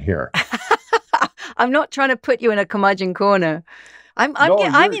curmudgeon here. I'm not trying to put you in a curmudgeon corner. I'm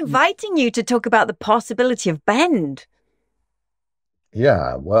inviting you to talk about the possibility of bend.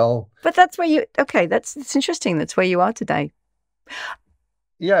 Yeah, well. But that's where it's interesting. That's where you are today.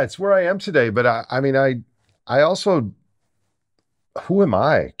 Yeah, it's where I am today. But I also, who am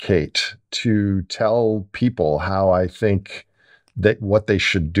I, Kate, to tell people how I think that what they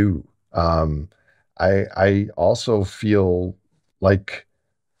should do? I also feel like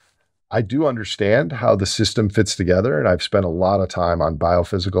I do understand how the system fits together, and I've spent a lot of time on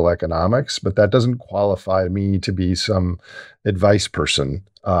biophysical economics, but that doesn't qualify me to be some advice person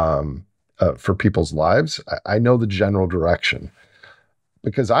for people's lives. I know the general direction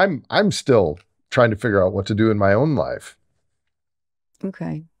because I'm still trying to figure out what to do in my own life.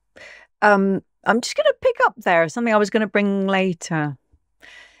 Okay. I'm just going to pick up there something I was going to bring later.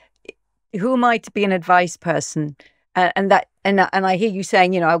 Who am I to be an advice person? And I hear you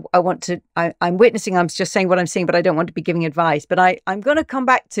saying, I'm witnessing, I'm just saying what I'm seeing, but I don't want to be giving advice. But I'm going to come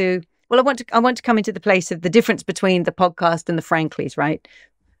back to, I want to come into the place of the difference between the podcast and the Franklies, right?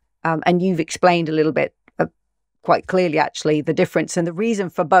 And you've explained a little bit, quite clearly, actually, the difference and the reason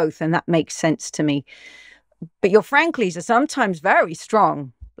for both. And that makes sense to me. But your Franklies are sometimes very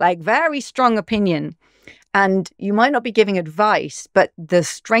strong, like very strong opinion. And you might not be giving advice, but the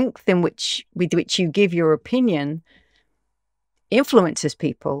strength with which you give your opinion influences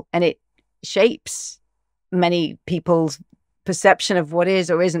people, and it shapes many people's perception of what is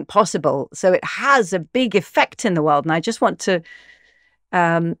or isn't possible. So it has a big effect in the world. And I just want to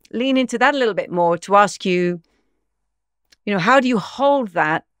lean into that a little bit more to ask you, how do you hold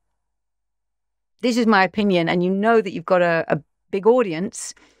that? This is my opinion, and that you've got a big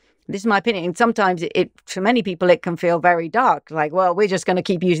audience. This is my opinion. And sometimes for many people, it can feel very dark. Like, well, we're just going to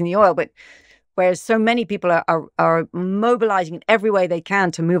keep using the oil. But whereas so many people are mobilizing in every way they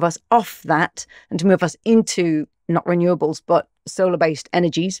can to move us off that and to move us into not renewables, but solar-based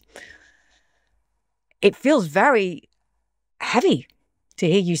energies, it feels very heavy to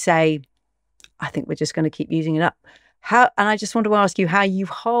hear you say, I think we're just going to keep using it up. And I just want to ask you how you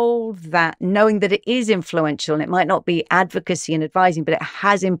hold that, knowing that it is influential and it might not be advocacy and advising, but it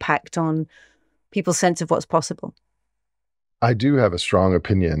has impact on people's sense of what's possible. I do have a strong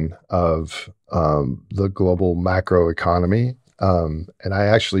opinion of the global macroeconomy. And I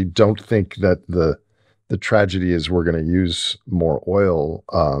actually don't think that the tragedy is we're going to use more oil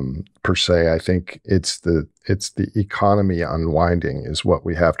per se. I think it's the economy unwinding is what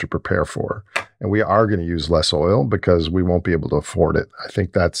we have to prepare for. And we are going to use less oil because we won't be able to afford it. I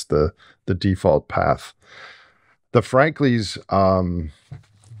think that's the default path. The Franklies,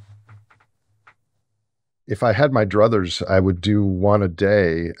 if I had my druthers, I would do one a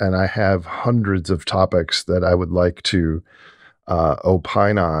day, and I have hundreds of topics that I would like to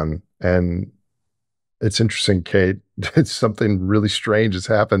opine on. And it's interesting, Kate, it's something really strange has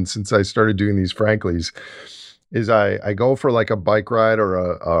happened since I started doing these Franklies, is I go for like a bike ride or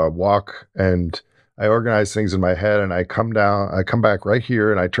a walk, and I organize things in my head, and I come back right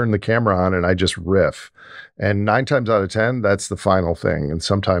here, and I turn the camera on, and I just riff. And 9 times out of 10, that's the final thing. And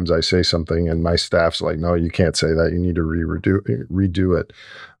sometimes I say something, and my staff's like, "No, you can't say that. You need to redo it."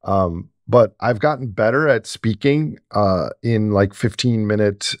 But I've gotten better at speaking in like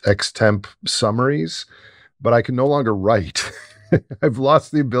 15-minute extemp summaries, but I can no longer write. I've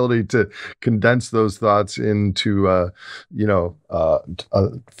lost the ability to condense those thoughts into, a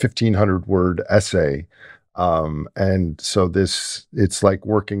 1,500 word essay. And so it's like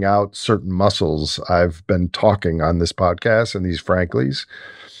working out certain muscles. I've been talking on this podcast and these Franklies,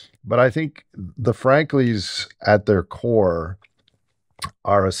 but I think the Franklies at their core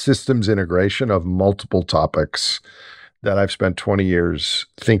are a systems integration of multiple topics that I've spent 20 years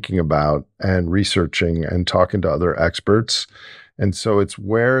thinking about and researching and talking to other experts. And so it's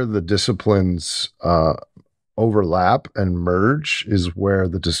where the disciplines overlap and merge is where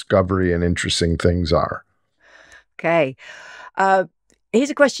the discovery and interesting things are. Okay.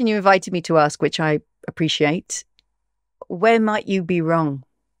 Here's a question you invited me to ask, which I appreciate. Where might you be wrong?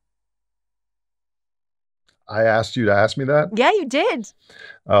 I asked you to ask me that? Yeah, you did.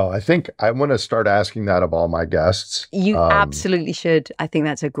 Oh, I think I want to start asking that of all my guests. You absolutely should. I think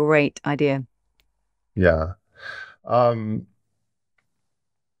that's a great idea. Yeah.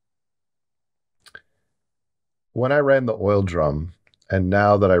 When I ran the oil drum, and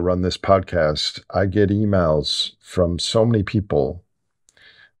now that I run this podcast, I get emails from so many people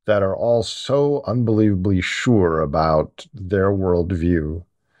that are all so unbelievably sure about their worldview.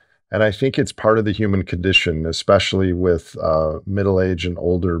 And I think it's part of the human condition, especially with middle-aged and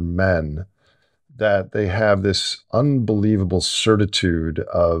older men, that they have this unbelievable certitude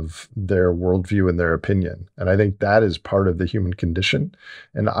of their worldview and their opinion. And I think that is part of the human condition.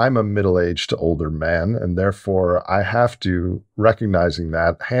 And I'm a middle-aged to older man, and therefore I have to, recognizing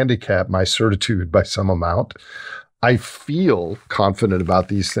that, handicap my certitude by some amount. I feel confident about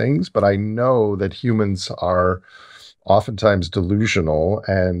these things, but I know that humans are oftentimes delusional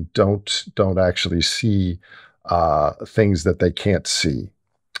and don't actually see things that they can't see.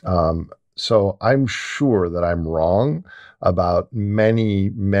 So I'm sure that I'm wrong about many,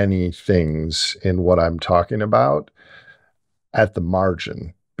 many things in what I'm talking about at the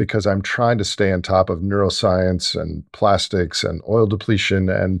margin, because I'm trying to stay on top of neuroscience and plastics and oil depletion,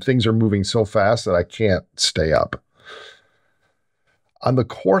 and things are moving so fast that I can't stay up. On the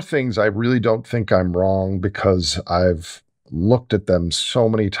core things, I really don't think I'm wrong because I've looked at them so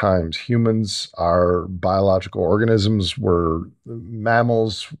many times. Humans are biological organisms. We're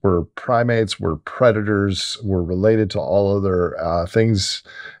mammals, we're primates, we're predators, we're related to all other things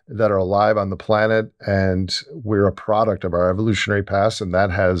that are alive on the planet, and we're a product of our evolutionary past, and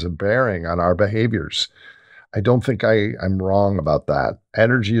that has a bearing on our behaviors. I don't think I'm wrong about that.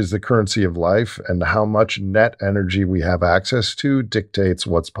 Energy is the currency of life, and how much net energy we have access to dictates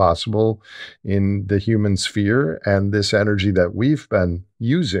what's possible in the human sphere. And this energy that we've been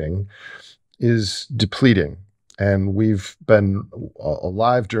using is depleting. And we've been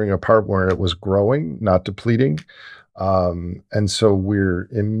alive during a part where it was growing, not depleting. And so we're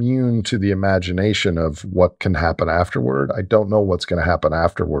immune to the imagination of what can happen afterward. I don't know what's going to happen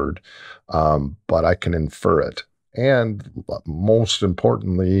afterward, but I can infer it. And most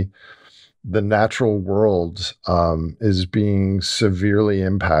importantly, the natural world is being severely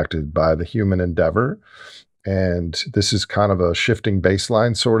impacted by the human endeavor. And this is kind of a shifting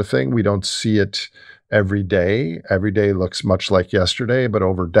baseline sort of thing. We don't see it every day. Every day looks much like yesterday, but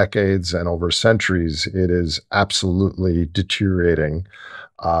over decades and over centuries, it is absolutely deteriorating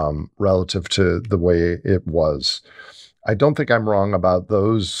relative to the way it was. I don't think I'm wrong about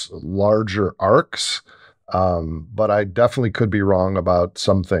those larger arcs, but I definitely could be wrong about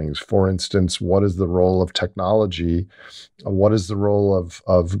some things. For instance, what is the role of technology? What is the role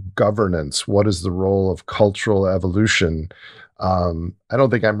of governance? What is the role of cultural evolution? I don't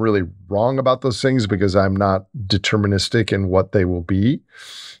think I'm really wrong about those things because I'm not deterministic in what they will be.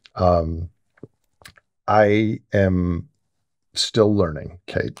 I am still learning,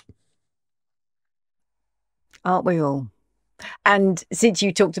 Kate. Aren't we all? And since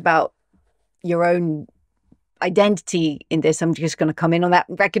you talked about your own identity in this, I'm just going to come in on that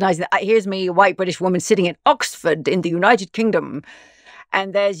and recognize that here's me, a white British woman sitting in Oxford in the United Kingdom.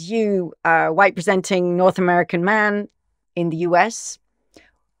 And there's you, a white presenting North American man in the US.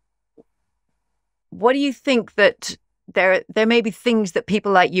 What do you think that there may be things that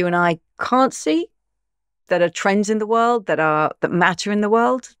people like you and I can't see, that are trends in the world, that matter in the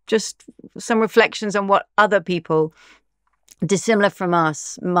world? Just some reflections on what other people dissimilar from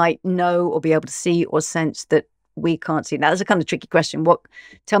us might know or be able to see or sense that we can't see? Now, that's a kind of tricky question.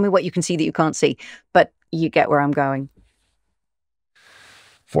 Tell me what you can see that you can't see, but you get where I'm going.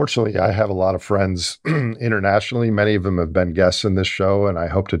 Fortunately, I have a lot of friends internationally. Many of them have been guests in this show, and I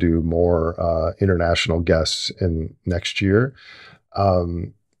hope to do more international guests in next year.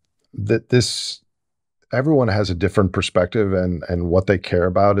 Everyone has a different perspective, and what they care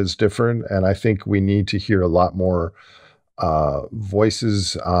about is different. And I think we need to hear a lot more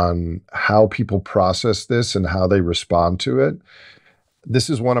voices on how people process this and how they respond to it.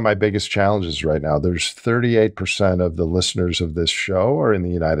 This is one of my biggest challenges right now. There's 38% of the listeners of this show are in the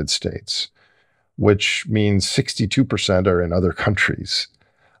United States, which means 62% are in other countries.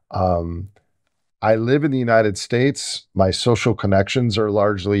 I live in the United States. My social connections are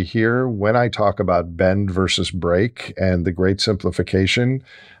largely here. When I talk about bend versus break and the great simplification,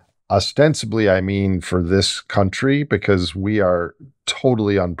 ostensibly, I mean for this country, because we are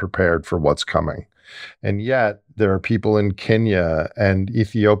totally unprepared for what's coming. And yet there are people in Kenya and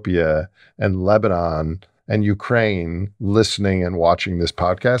Ethiopia and Lebanon and Ukraine listening and watching this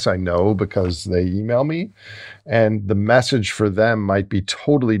podcast. I know because they email me. And the message for them might be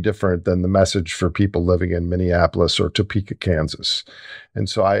totally different than the message for people living in Minneapolis or Topeka, Kansas. And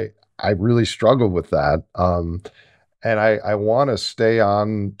so I really struggle with that. And I want to stay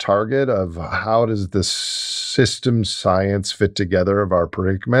on target of how does the system science fit together of our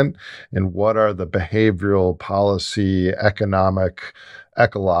predicament, and what are the behavioral, policy, economic,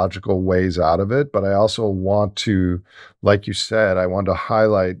 ecological ways out of it. But I also want to, like you said, I want to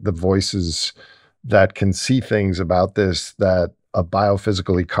highlight the voices that can see things about this that a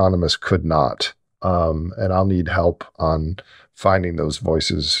biophysical economist could not. And I'll need help on finding those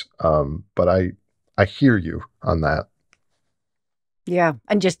voices. But I hear you on that. Yeah.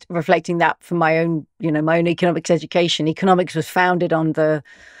 And just reflecting that from my own economics education. Economics was founded on the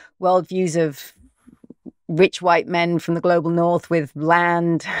worldviews of rich white men from the global north with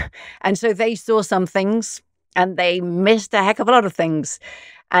land. And so they saw some things and they missed a heck of a lot of things.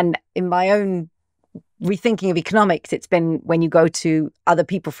 And in my own rethinking of economics, it's been when you go to other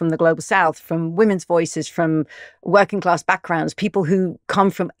people from the global south, from women's voices, from working class backgrounds, people who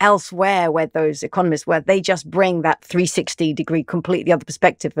come from elsewhere where those economists, where they just bring that 360-degree, completely other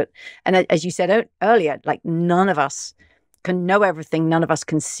perspective. And as you said earlier, like none of us can know everything. None of us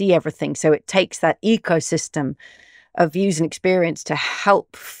can see everything. So it takes that ecosystem of views and experience to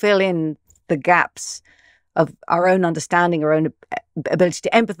help fill in the gaps of our own understanding, our own ability to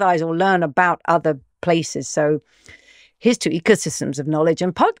empathize or learn about other places. So here's to ecosystems of knowledge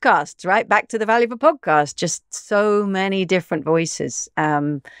and podcasts, right? Back to the value of a podcast, just so many different voices.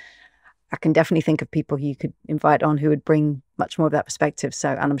 I can definitely think of people you could invite on who would bring much more of that perspective. So,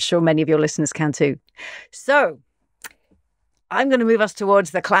 and I'm sure many of your listeners can too. So I'm going to move us towards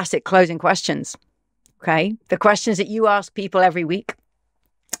the classic closing questions. Okay. The questions that you ask people every week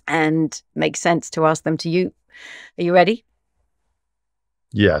and make sense to ask them to you. Are you ready?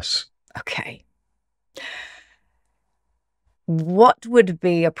 Yes. Okay. What would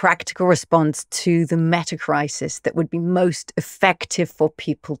be a practical response to the metacrisis that would be most effective for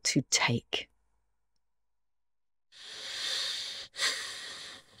people to take?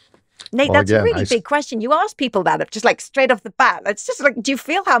 Nate, well, that's again, a really big question. You ask people that just like straight off the bat. It's just like, do you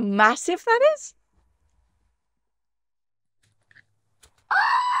feel how massive that is?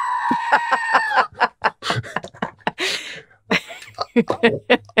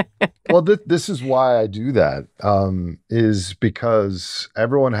 Well, this is why I do that, is because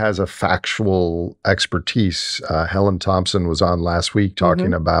everyone has a factual expertise. Helen Thompson was on last week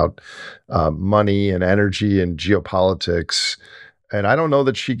talking about money and energy and geopolitics. And I don't know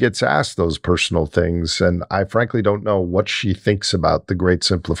that she gets asked those personal things. And I frankly don't know what she thinks about the Great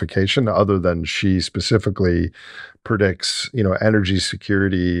Simplification, other than she specifically predicts, energy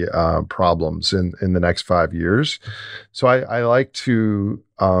security problems in the next 5 years. So I like to,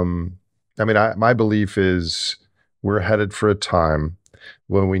 my belief is we're headed for a time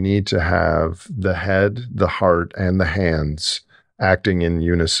when we need to have the head, the heart, and the hands acting in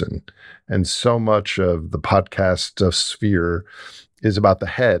unison. And so much of the podcast sphere is about the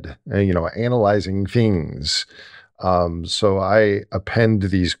head, analyzing things. So I append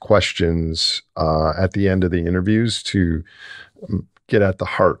these questions at the end of the interviews to get at the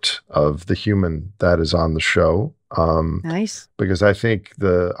heart of the human that is on the show. Nice. Because I think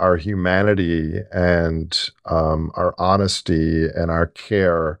our humanity and our honesty and our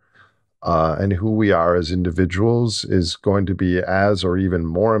care and who we are as individuals is going to be as or even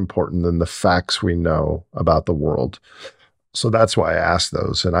more important than the facts we know about the world. So that's why I asked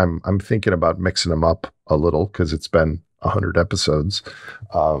those. And I'm thinking about mixing them up a little because it's been 100 episodes.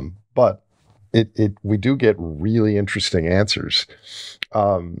 But we do get really interesting answers.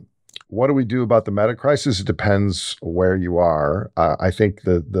 What do we do about the meta crisis? It depends where you are. I think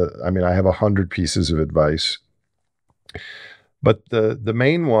I mean, I have 100 pieces of advice, but the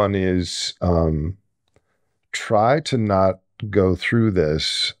main one is try to not go through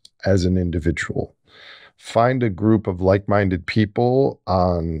this as an individual. Find a group of like-minded people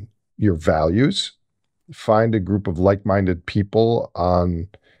on your values. Find a group of like-minded people on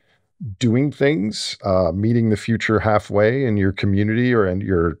doing things, meeting the future halfway in your community or in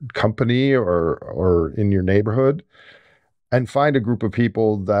your company or in your neighborhood, and find a group of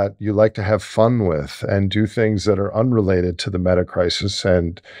people that you like to have fun with and do things that are unrelated to the meta crisis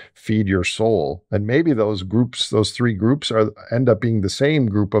and feed your soul. And maybe those groups, those three groups, end up being the same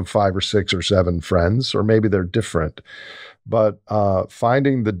group of 5 or 6 or 7 friends, or maybe they're different. But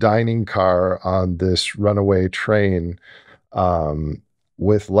finding the dining car on this runaway train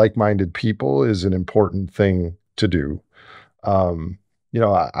with like-minded people is an important thing to do. One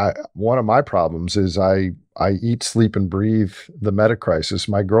of my problems is I eat, sleep, and breathe the meta crisis.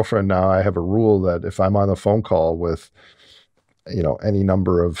 My girlfriend now, I have a rule that if I'm on a phone call with, any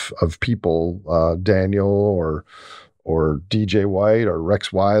number of people, Daniel or DJ White or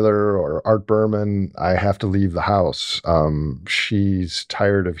Rex Weiler or Art Berman, I have to leave the house. She's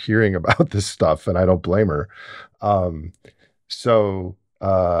tired of hearing about this stuff, and I don't blame her. So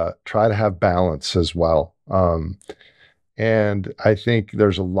try to have balance as well. And I think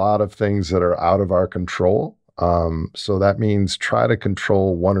there's a lot of things that are out of our control. So that means try to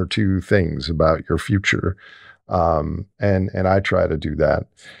control 1 or 2 things about your future. And I try to do that.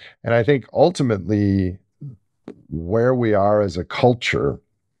 And I think ultimately where we are as a culture,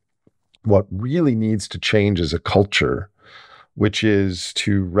 what really needs to change as a culture, which is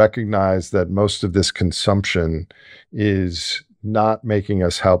to recognize that most of this consumption is not making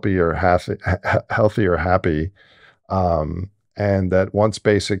us healthy or happy. And that once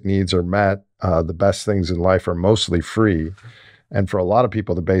basic needs are met, the best things in life are mostly free. And for a lot of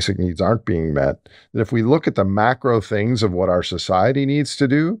people, the basic needs aren't being met. That if we look at the macro things of what our society needs to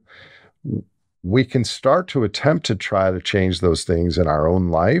do, we can start to attempt to try to change those things in our own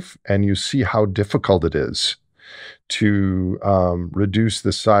life. And you see how difficult it is to reduce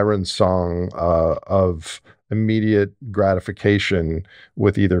the siren song of immediate gratification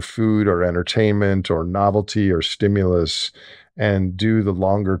with either food or entertainment or novelty or stimulus, and do the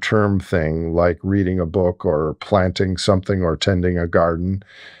longer term thing like reading a book or planting something or tending a garden.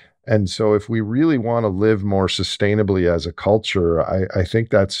 And so if we really want to live more sustainably as a culture, I think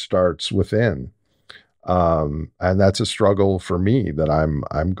that starts within. And that's a struggle for me that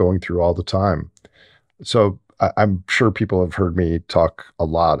I'm going through all the time. So I'm sure people have heard me talk a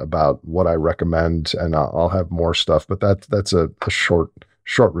lot about what I recommend, and I'll have more stuff, but that's a short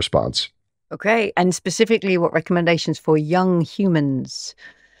response. Okay. And specifically, what recommendations for young humans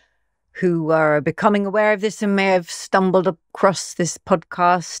who are becoming aware of this and may have stumbled across this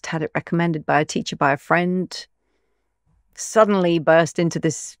podcast, had it recommended by a teacher, by a friend, suddenly burst into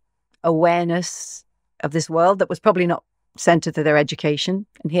this awareness of this world that was probably not centered to their education,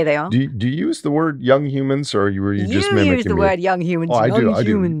 and here they are. Do you use the word young humans, or were you just mimicking me? You use the word young humans. Oh, I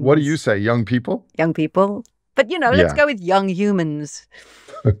do. What do you say? Young people? Young people. But, let's go with young humans.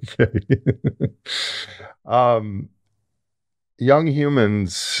 Okay. Young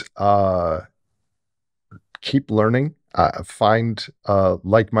humans keep learning. Find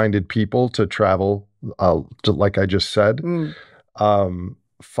like-minded people to travel, like I just said.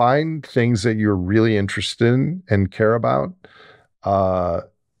 Find things that you're really interested in and care about.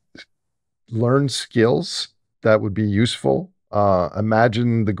 Learn skills that would be useful.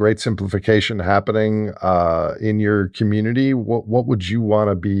 Imagine the great simplification happening in your community. What would you want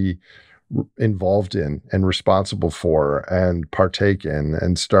to be involved in and responsible for and partake in,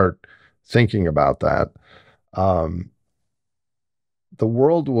 and start thinking about that? The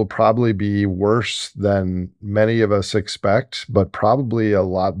world will probably be worse than many of us expect, but probably a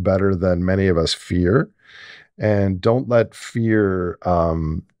lot better than many of us fear. And don't let fear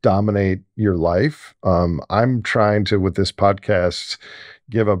dominate your life. I'm trying to, with this podcast,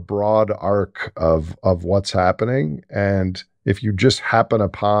 give a broad arc of what's happening. And if you just happen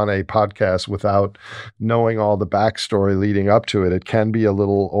upon a podcast without knowing all the backstory leading up to it, it can be a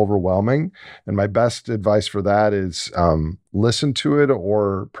little overwhelming. And my best advice for that is listen to it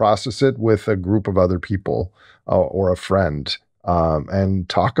or process it with a group of other people or a friend, and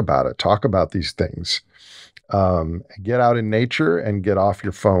talk about it. Talk about these things. Get out in nature and get off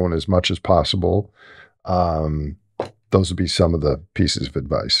your phone as much as possible. Those would be some of the pieces of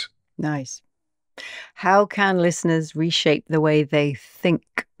advice. Nice. How can listeners reshape the way they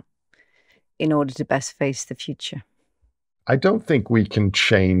think in order to best face the future? I don't think we can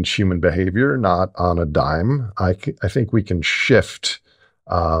change human behavior, not on a dime. I think we can shift.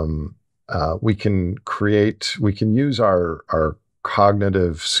 We can create, we can use our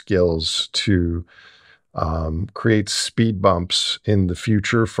cognitive skills to create speed bumps in the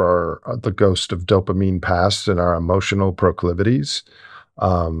future for the ghost of dopamine past and our emotional proclivities.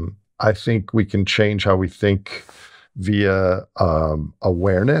 I think we can change how we think via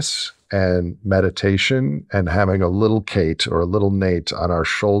awareness and meditation and having a little Kate or a little Nate on our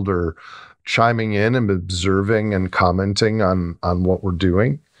shoulder, chiming in and observing and commenting on what we're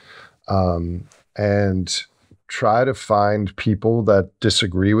doing. And try to find people that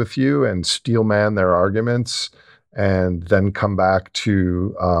disagree with you and steelman their arguments, and then come back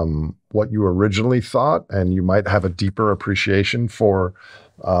to what you originally thought, and you might have a deeper appreciation for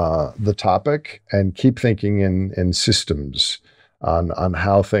the topic, and keep thinking in systems on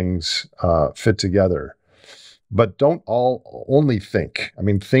how things fit together. But don't only think. I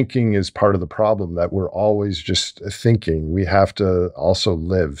mean, thinking is part of the problem, that we're always just thinking. We have to also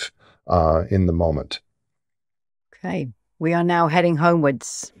live in the moment. Okay, we are now heading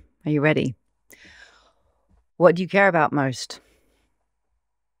homewards. Are you ready? What do you care about most?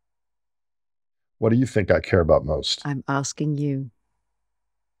 What do you think I care about most? I'm asking you.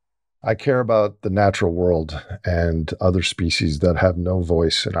 I care about the natural world and other species that have no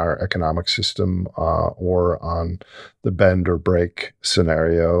voice in our economic system or on the bend or break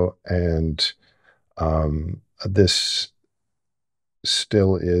scenario. And this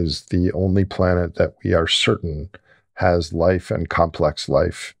still is the only planet that we are certain has life and complex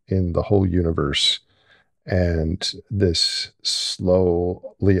life in the whole universe. And this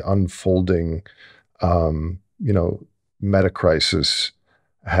slowly unfolding, metacrisis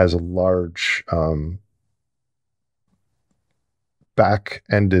has a large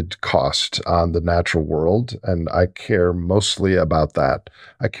back-ended cost on the natural world. And I care mostly about that.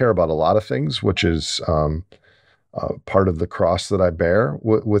 I care about a lot of things, which is part of the cross that I bear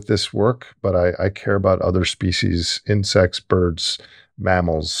with this work, but I care about other species, insects, birds,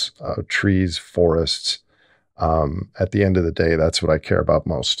 mammals, trees, forests. At the end of the day, that's what I care about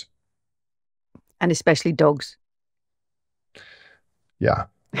most. And especially dogs. Yeah,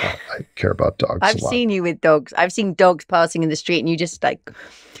 I care about dogs a lot. I've seen you with dogs. I've seen dogs passing in the street, and you just like,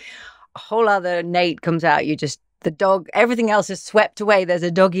 a whole other Nate comes out. You just, the dog, everything else is swept away. There's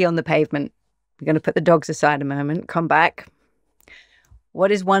a doggy on the pavement. We're going to put the dogs aside a moment, come back.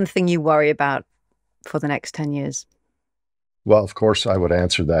 What is one thing you worry about for the next 10 years? Well, of course, I would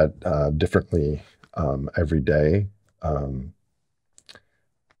answer that differently every day.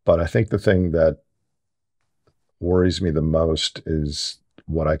 But I think the thing that worries me the most is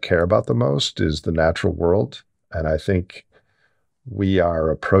what I care about the most is the natural world. And I think we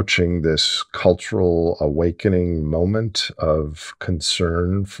are approaching this cultural awakening moment of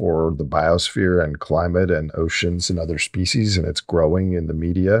concern for the biosphere and climate and oceans and other species, and it's growing in the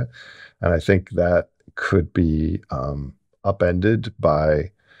media. And I think that could be upended by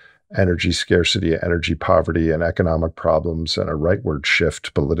energy scarcity, energy poverty, and economic problems, and a rightward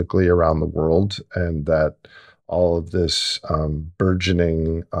shift politically around the world, and that all of this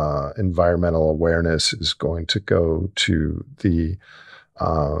burgeoning environmental awareness is going to go to the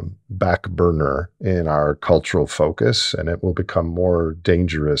back burner in our cultural focus, and it will become more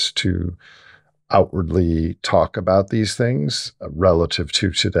dangerous to outwardly talk about these things relative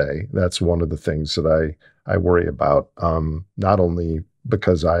to today. That's one of the things that I worry about, not only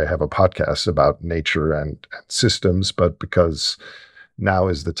because I have a podcast about nature and systems, but because now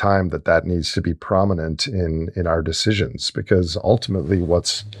is the time that needs to be prominent in our decisions, because ultimately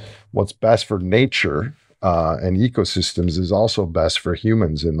what's best for nature and ecosystems is also best for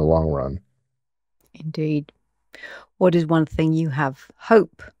humans in the long run. Indeed. What is one thing you have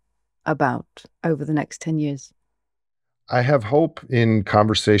hope about over the next 10 years? I have hope in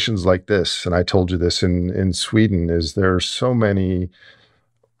conversations like this, and I told you this in Sweden, is there are so many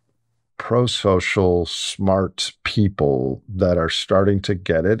pro-social, smart people that are starting to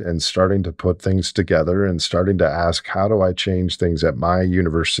get it and starting to put things together and starting to ask, how do I change things at my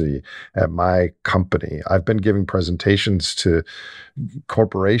university, at my company? I've been giving presentations to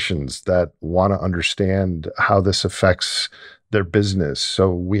corporations that want to understand how this affects their business.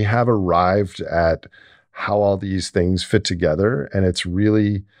 So we have arrived at how all these things fit together, and it's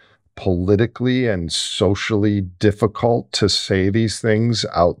really politically and socially difficult to say these things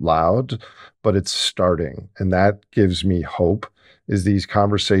out loud, but it's starting. And that gives me hope, is these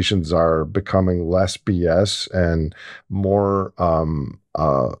conversations are becoming less BS and more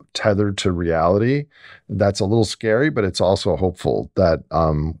tethered to reality. That's a little scary, but it's also hopeful that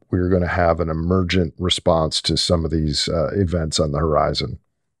we're going to have an emergent response to some of these events on the horizon.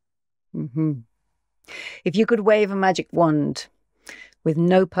 Mm-hmm. If you could wave a magic wand with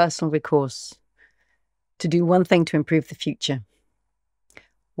no personal recourse to do one thing to improve the future,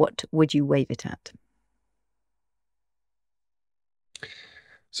 what would you wave it at?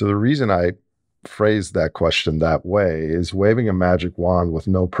 So the reason I phrased that question that way is waving a magic wand with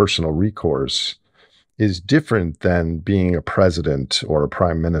no personal recourse is different than being a president or a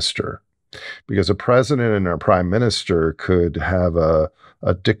prime minister. Because a president and a prime minister could have a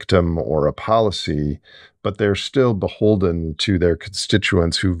dictum or a policy, but they're still beholden to their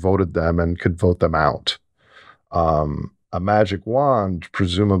constituents who voted them and could vote them out. A magic wand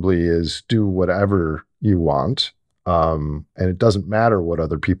presumably is do whatever you want, and it doesn't matter what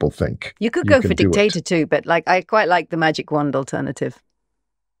other people think. You could go for dictator too, but I quite like the magic wand alternative.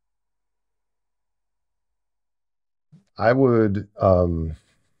 I would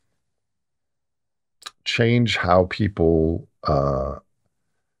change how people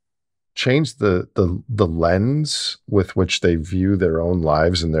change the lens with which they view their own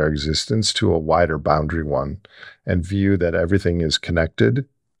lives and their existence to a wider boundary one, and view that everything is connected,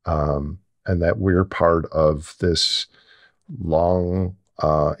 and that we're part of this long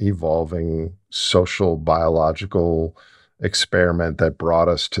evolving social biological experiment that brought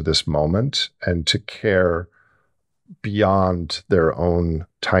us to this moment, and to care beyond their own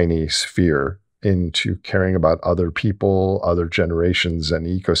tiny sphere into caring about other people, other generations, and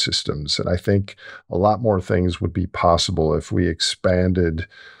ecosystems. And I think a lot more things would be possible if we expanded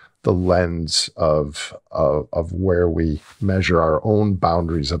the lens of where we measure our own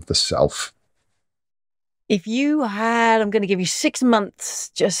boundaries of the self. If you had, I'm going to give you 6 months,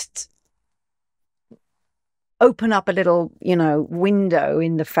 just open up a little, window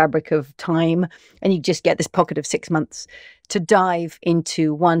in the fabric of time, and you just get this pocket of 6 months to dive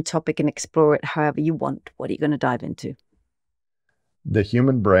into one topic and explore it however you want. What are you going to dive into? The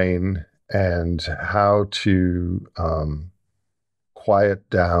human brain and how to quiet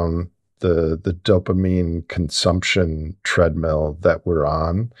down the dopamine consumption treadmill that we're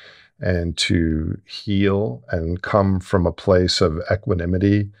on, and to heal and come from a place of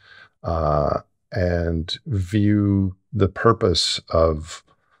equanimity, and view the purpose of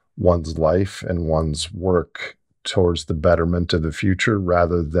one's life and one's work towards the betterment of the future,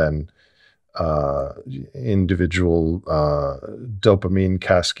 rather than individual dopamine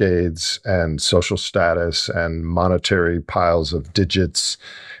cascades and social status and monetary piles of digits.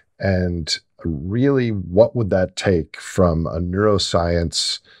 And really, what would that take from a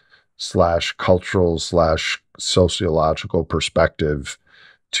neuroscience / cultural / sociological perspective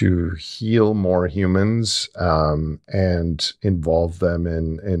to heal more humans, and involve them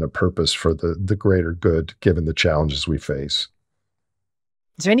in a purpose for the greater good, given the challenges we face?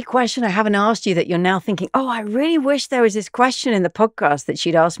 Is there any question I haven't asked you that you're now thinking, oh, I really wish there was this question in the podcast that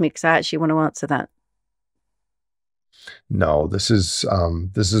she'd asked me, because I actually want to answer that? No, this has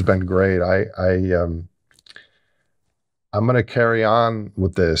been great. I'm going to carry on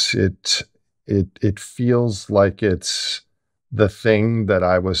with this. It feels like it's the thing that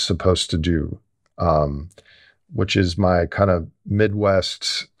I was supposed to do, which is my kind of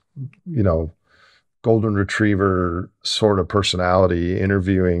Midwest, golden retriever sort of personality,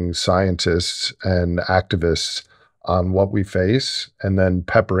 interviewing scientists and activists on what we face, and then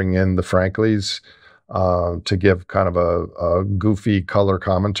peppering in the Franklies to give kind of a goofy color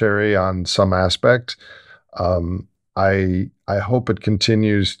commentary on some aspect. I hope it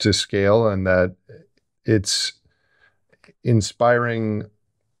continues to scale, and that it's inspiring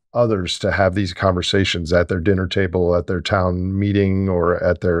others to have these conversations at their dinner table, at their town meeting, or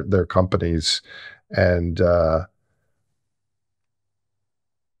at their companies. And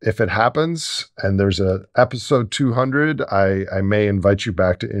if it happens and there's a episode 200, I may invite you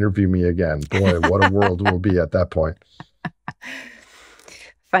back to interview me again. Boy, what a world we'll be at that point.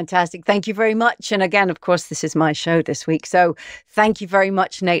 Fantastic. Thank you very much. And again, of course, this is my show this week. So thank you very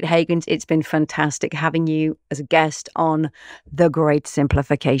much, Nate Hagens. It's been fantastic having you as a guest on The Great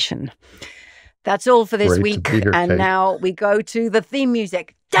Simplification. That's all for this week. And Kate, now we go to the theme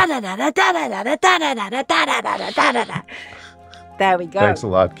music. There we go. Thanks a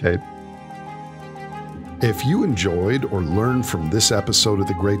lot, Kate. If you enjoyed or learned from this episode of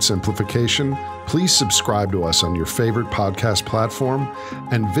The Great Simplification, please subscribe to us on your favorite podcast platform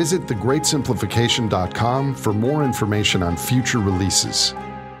and visit thegreatsimplification.com for more information on future releases.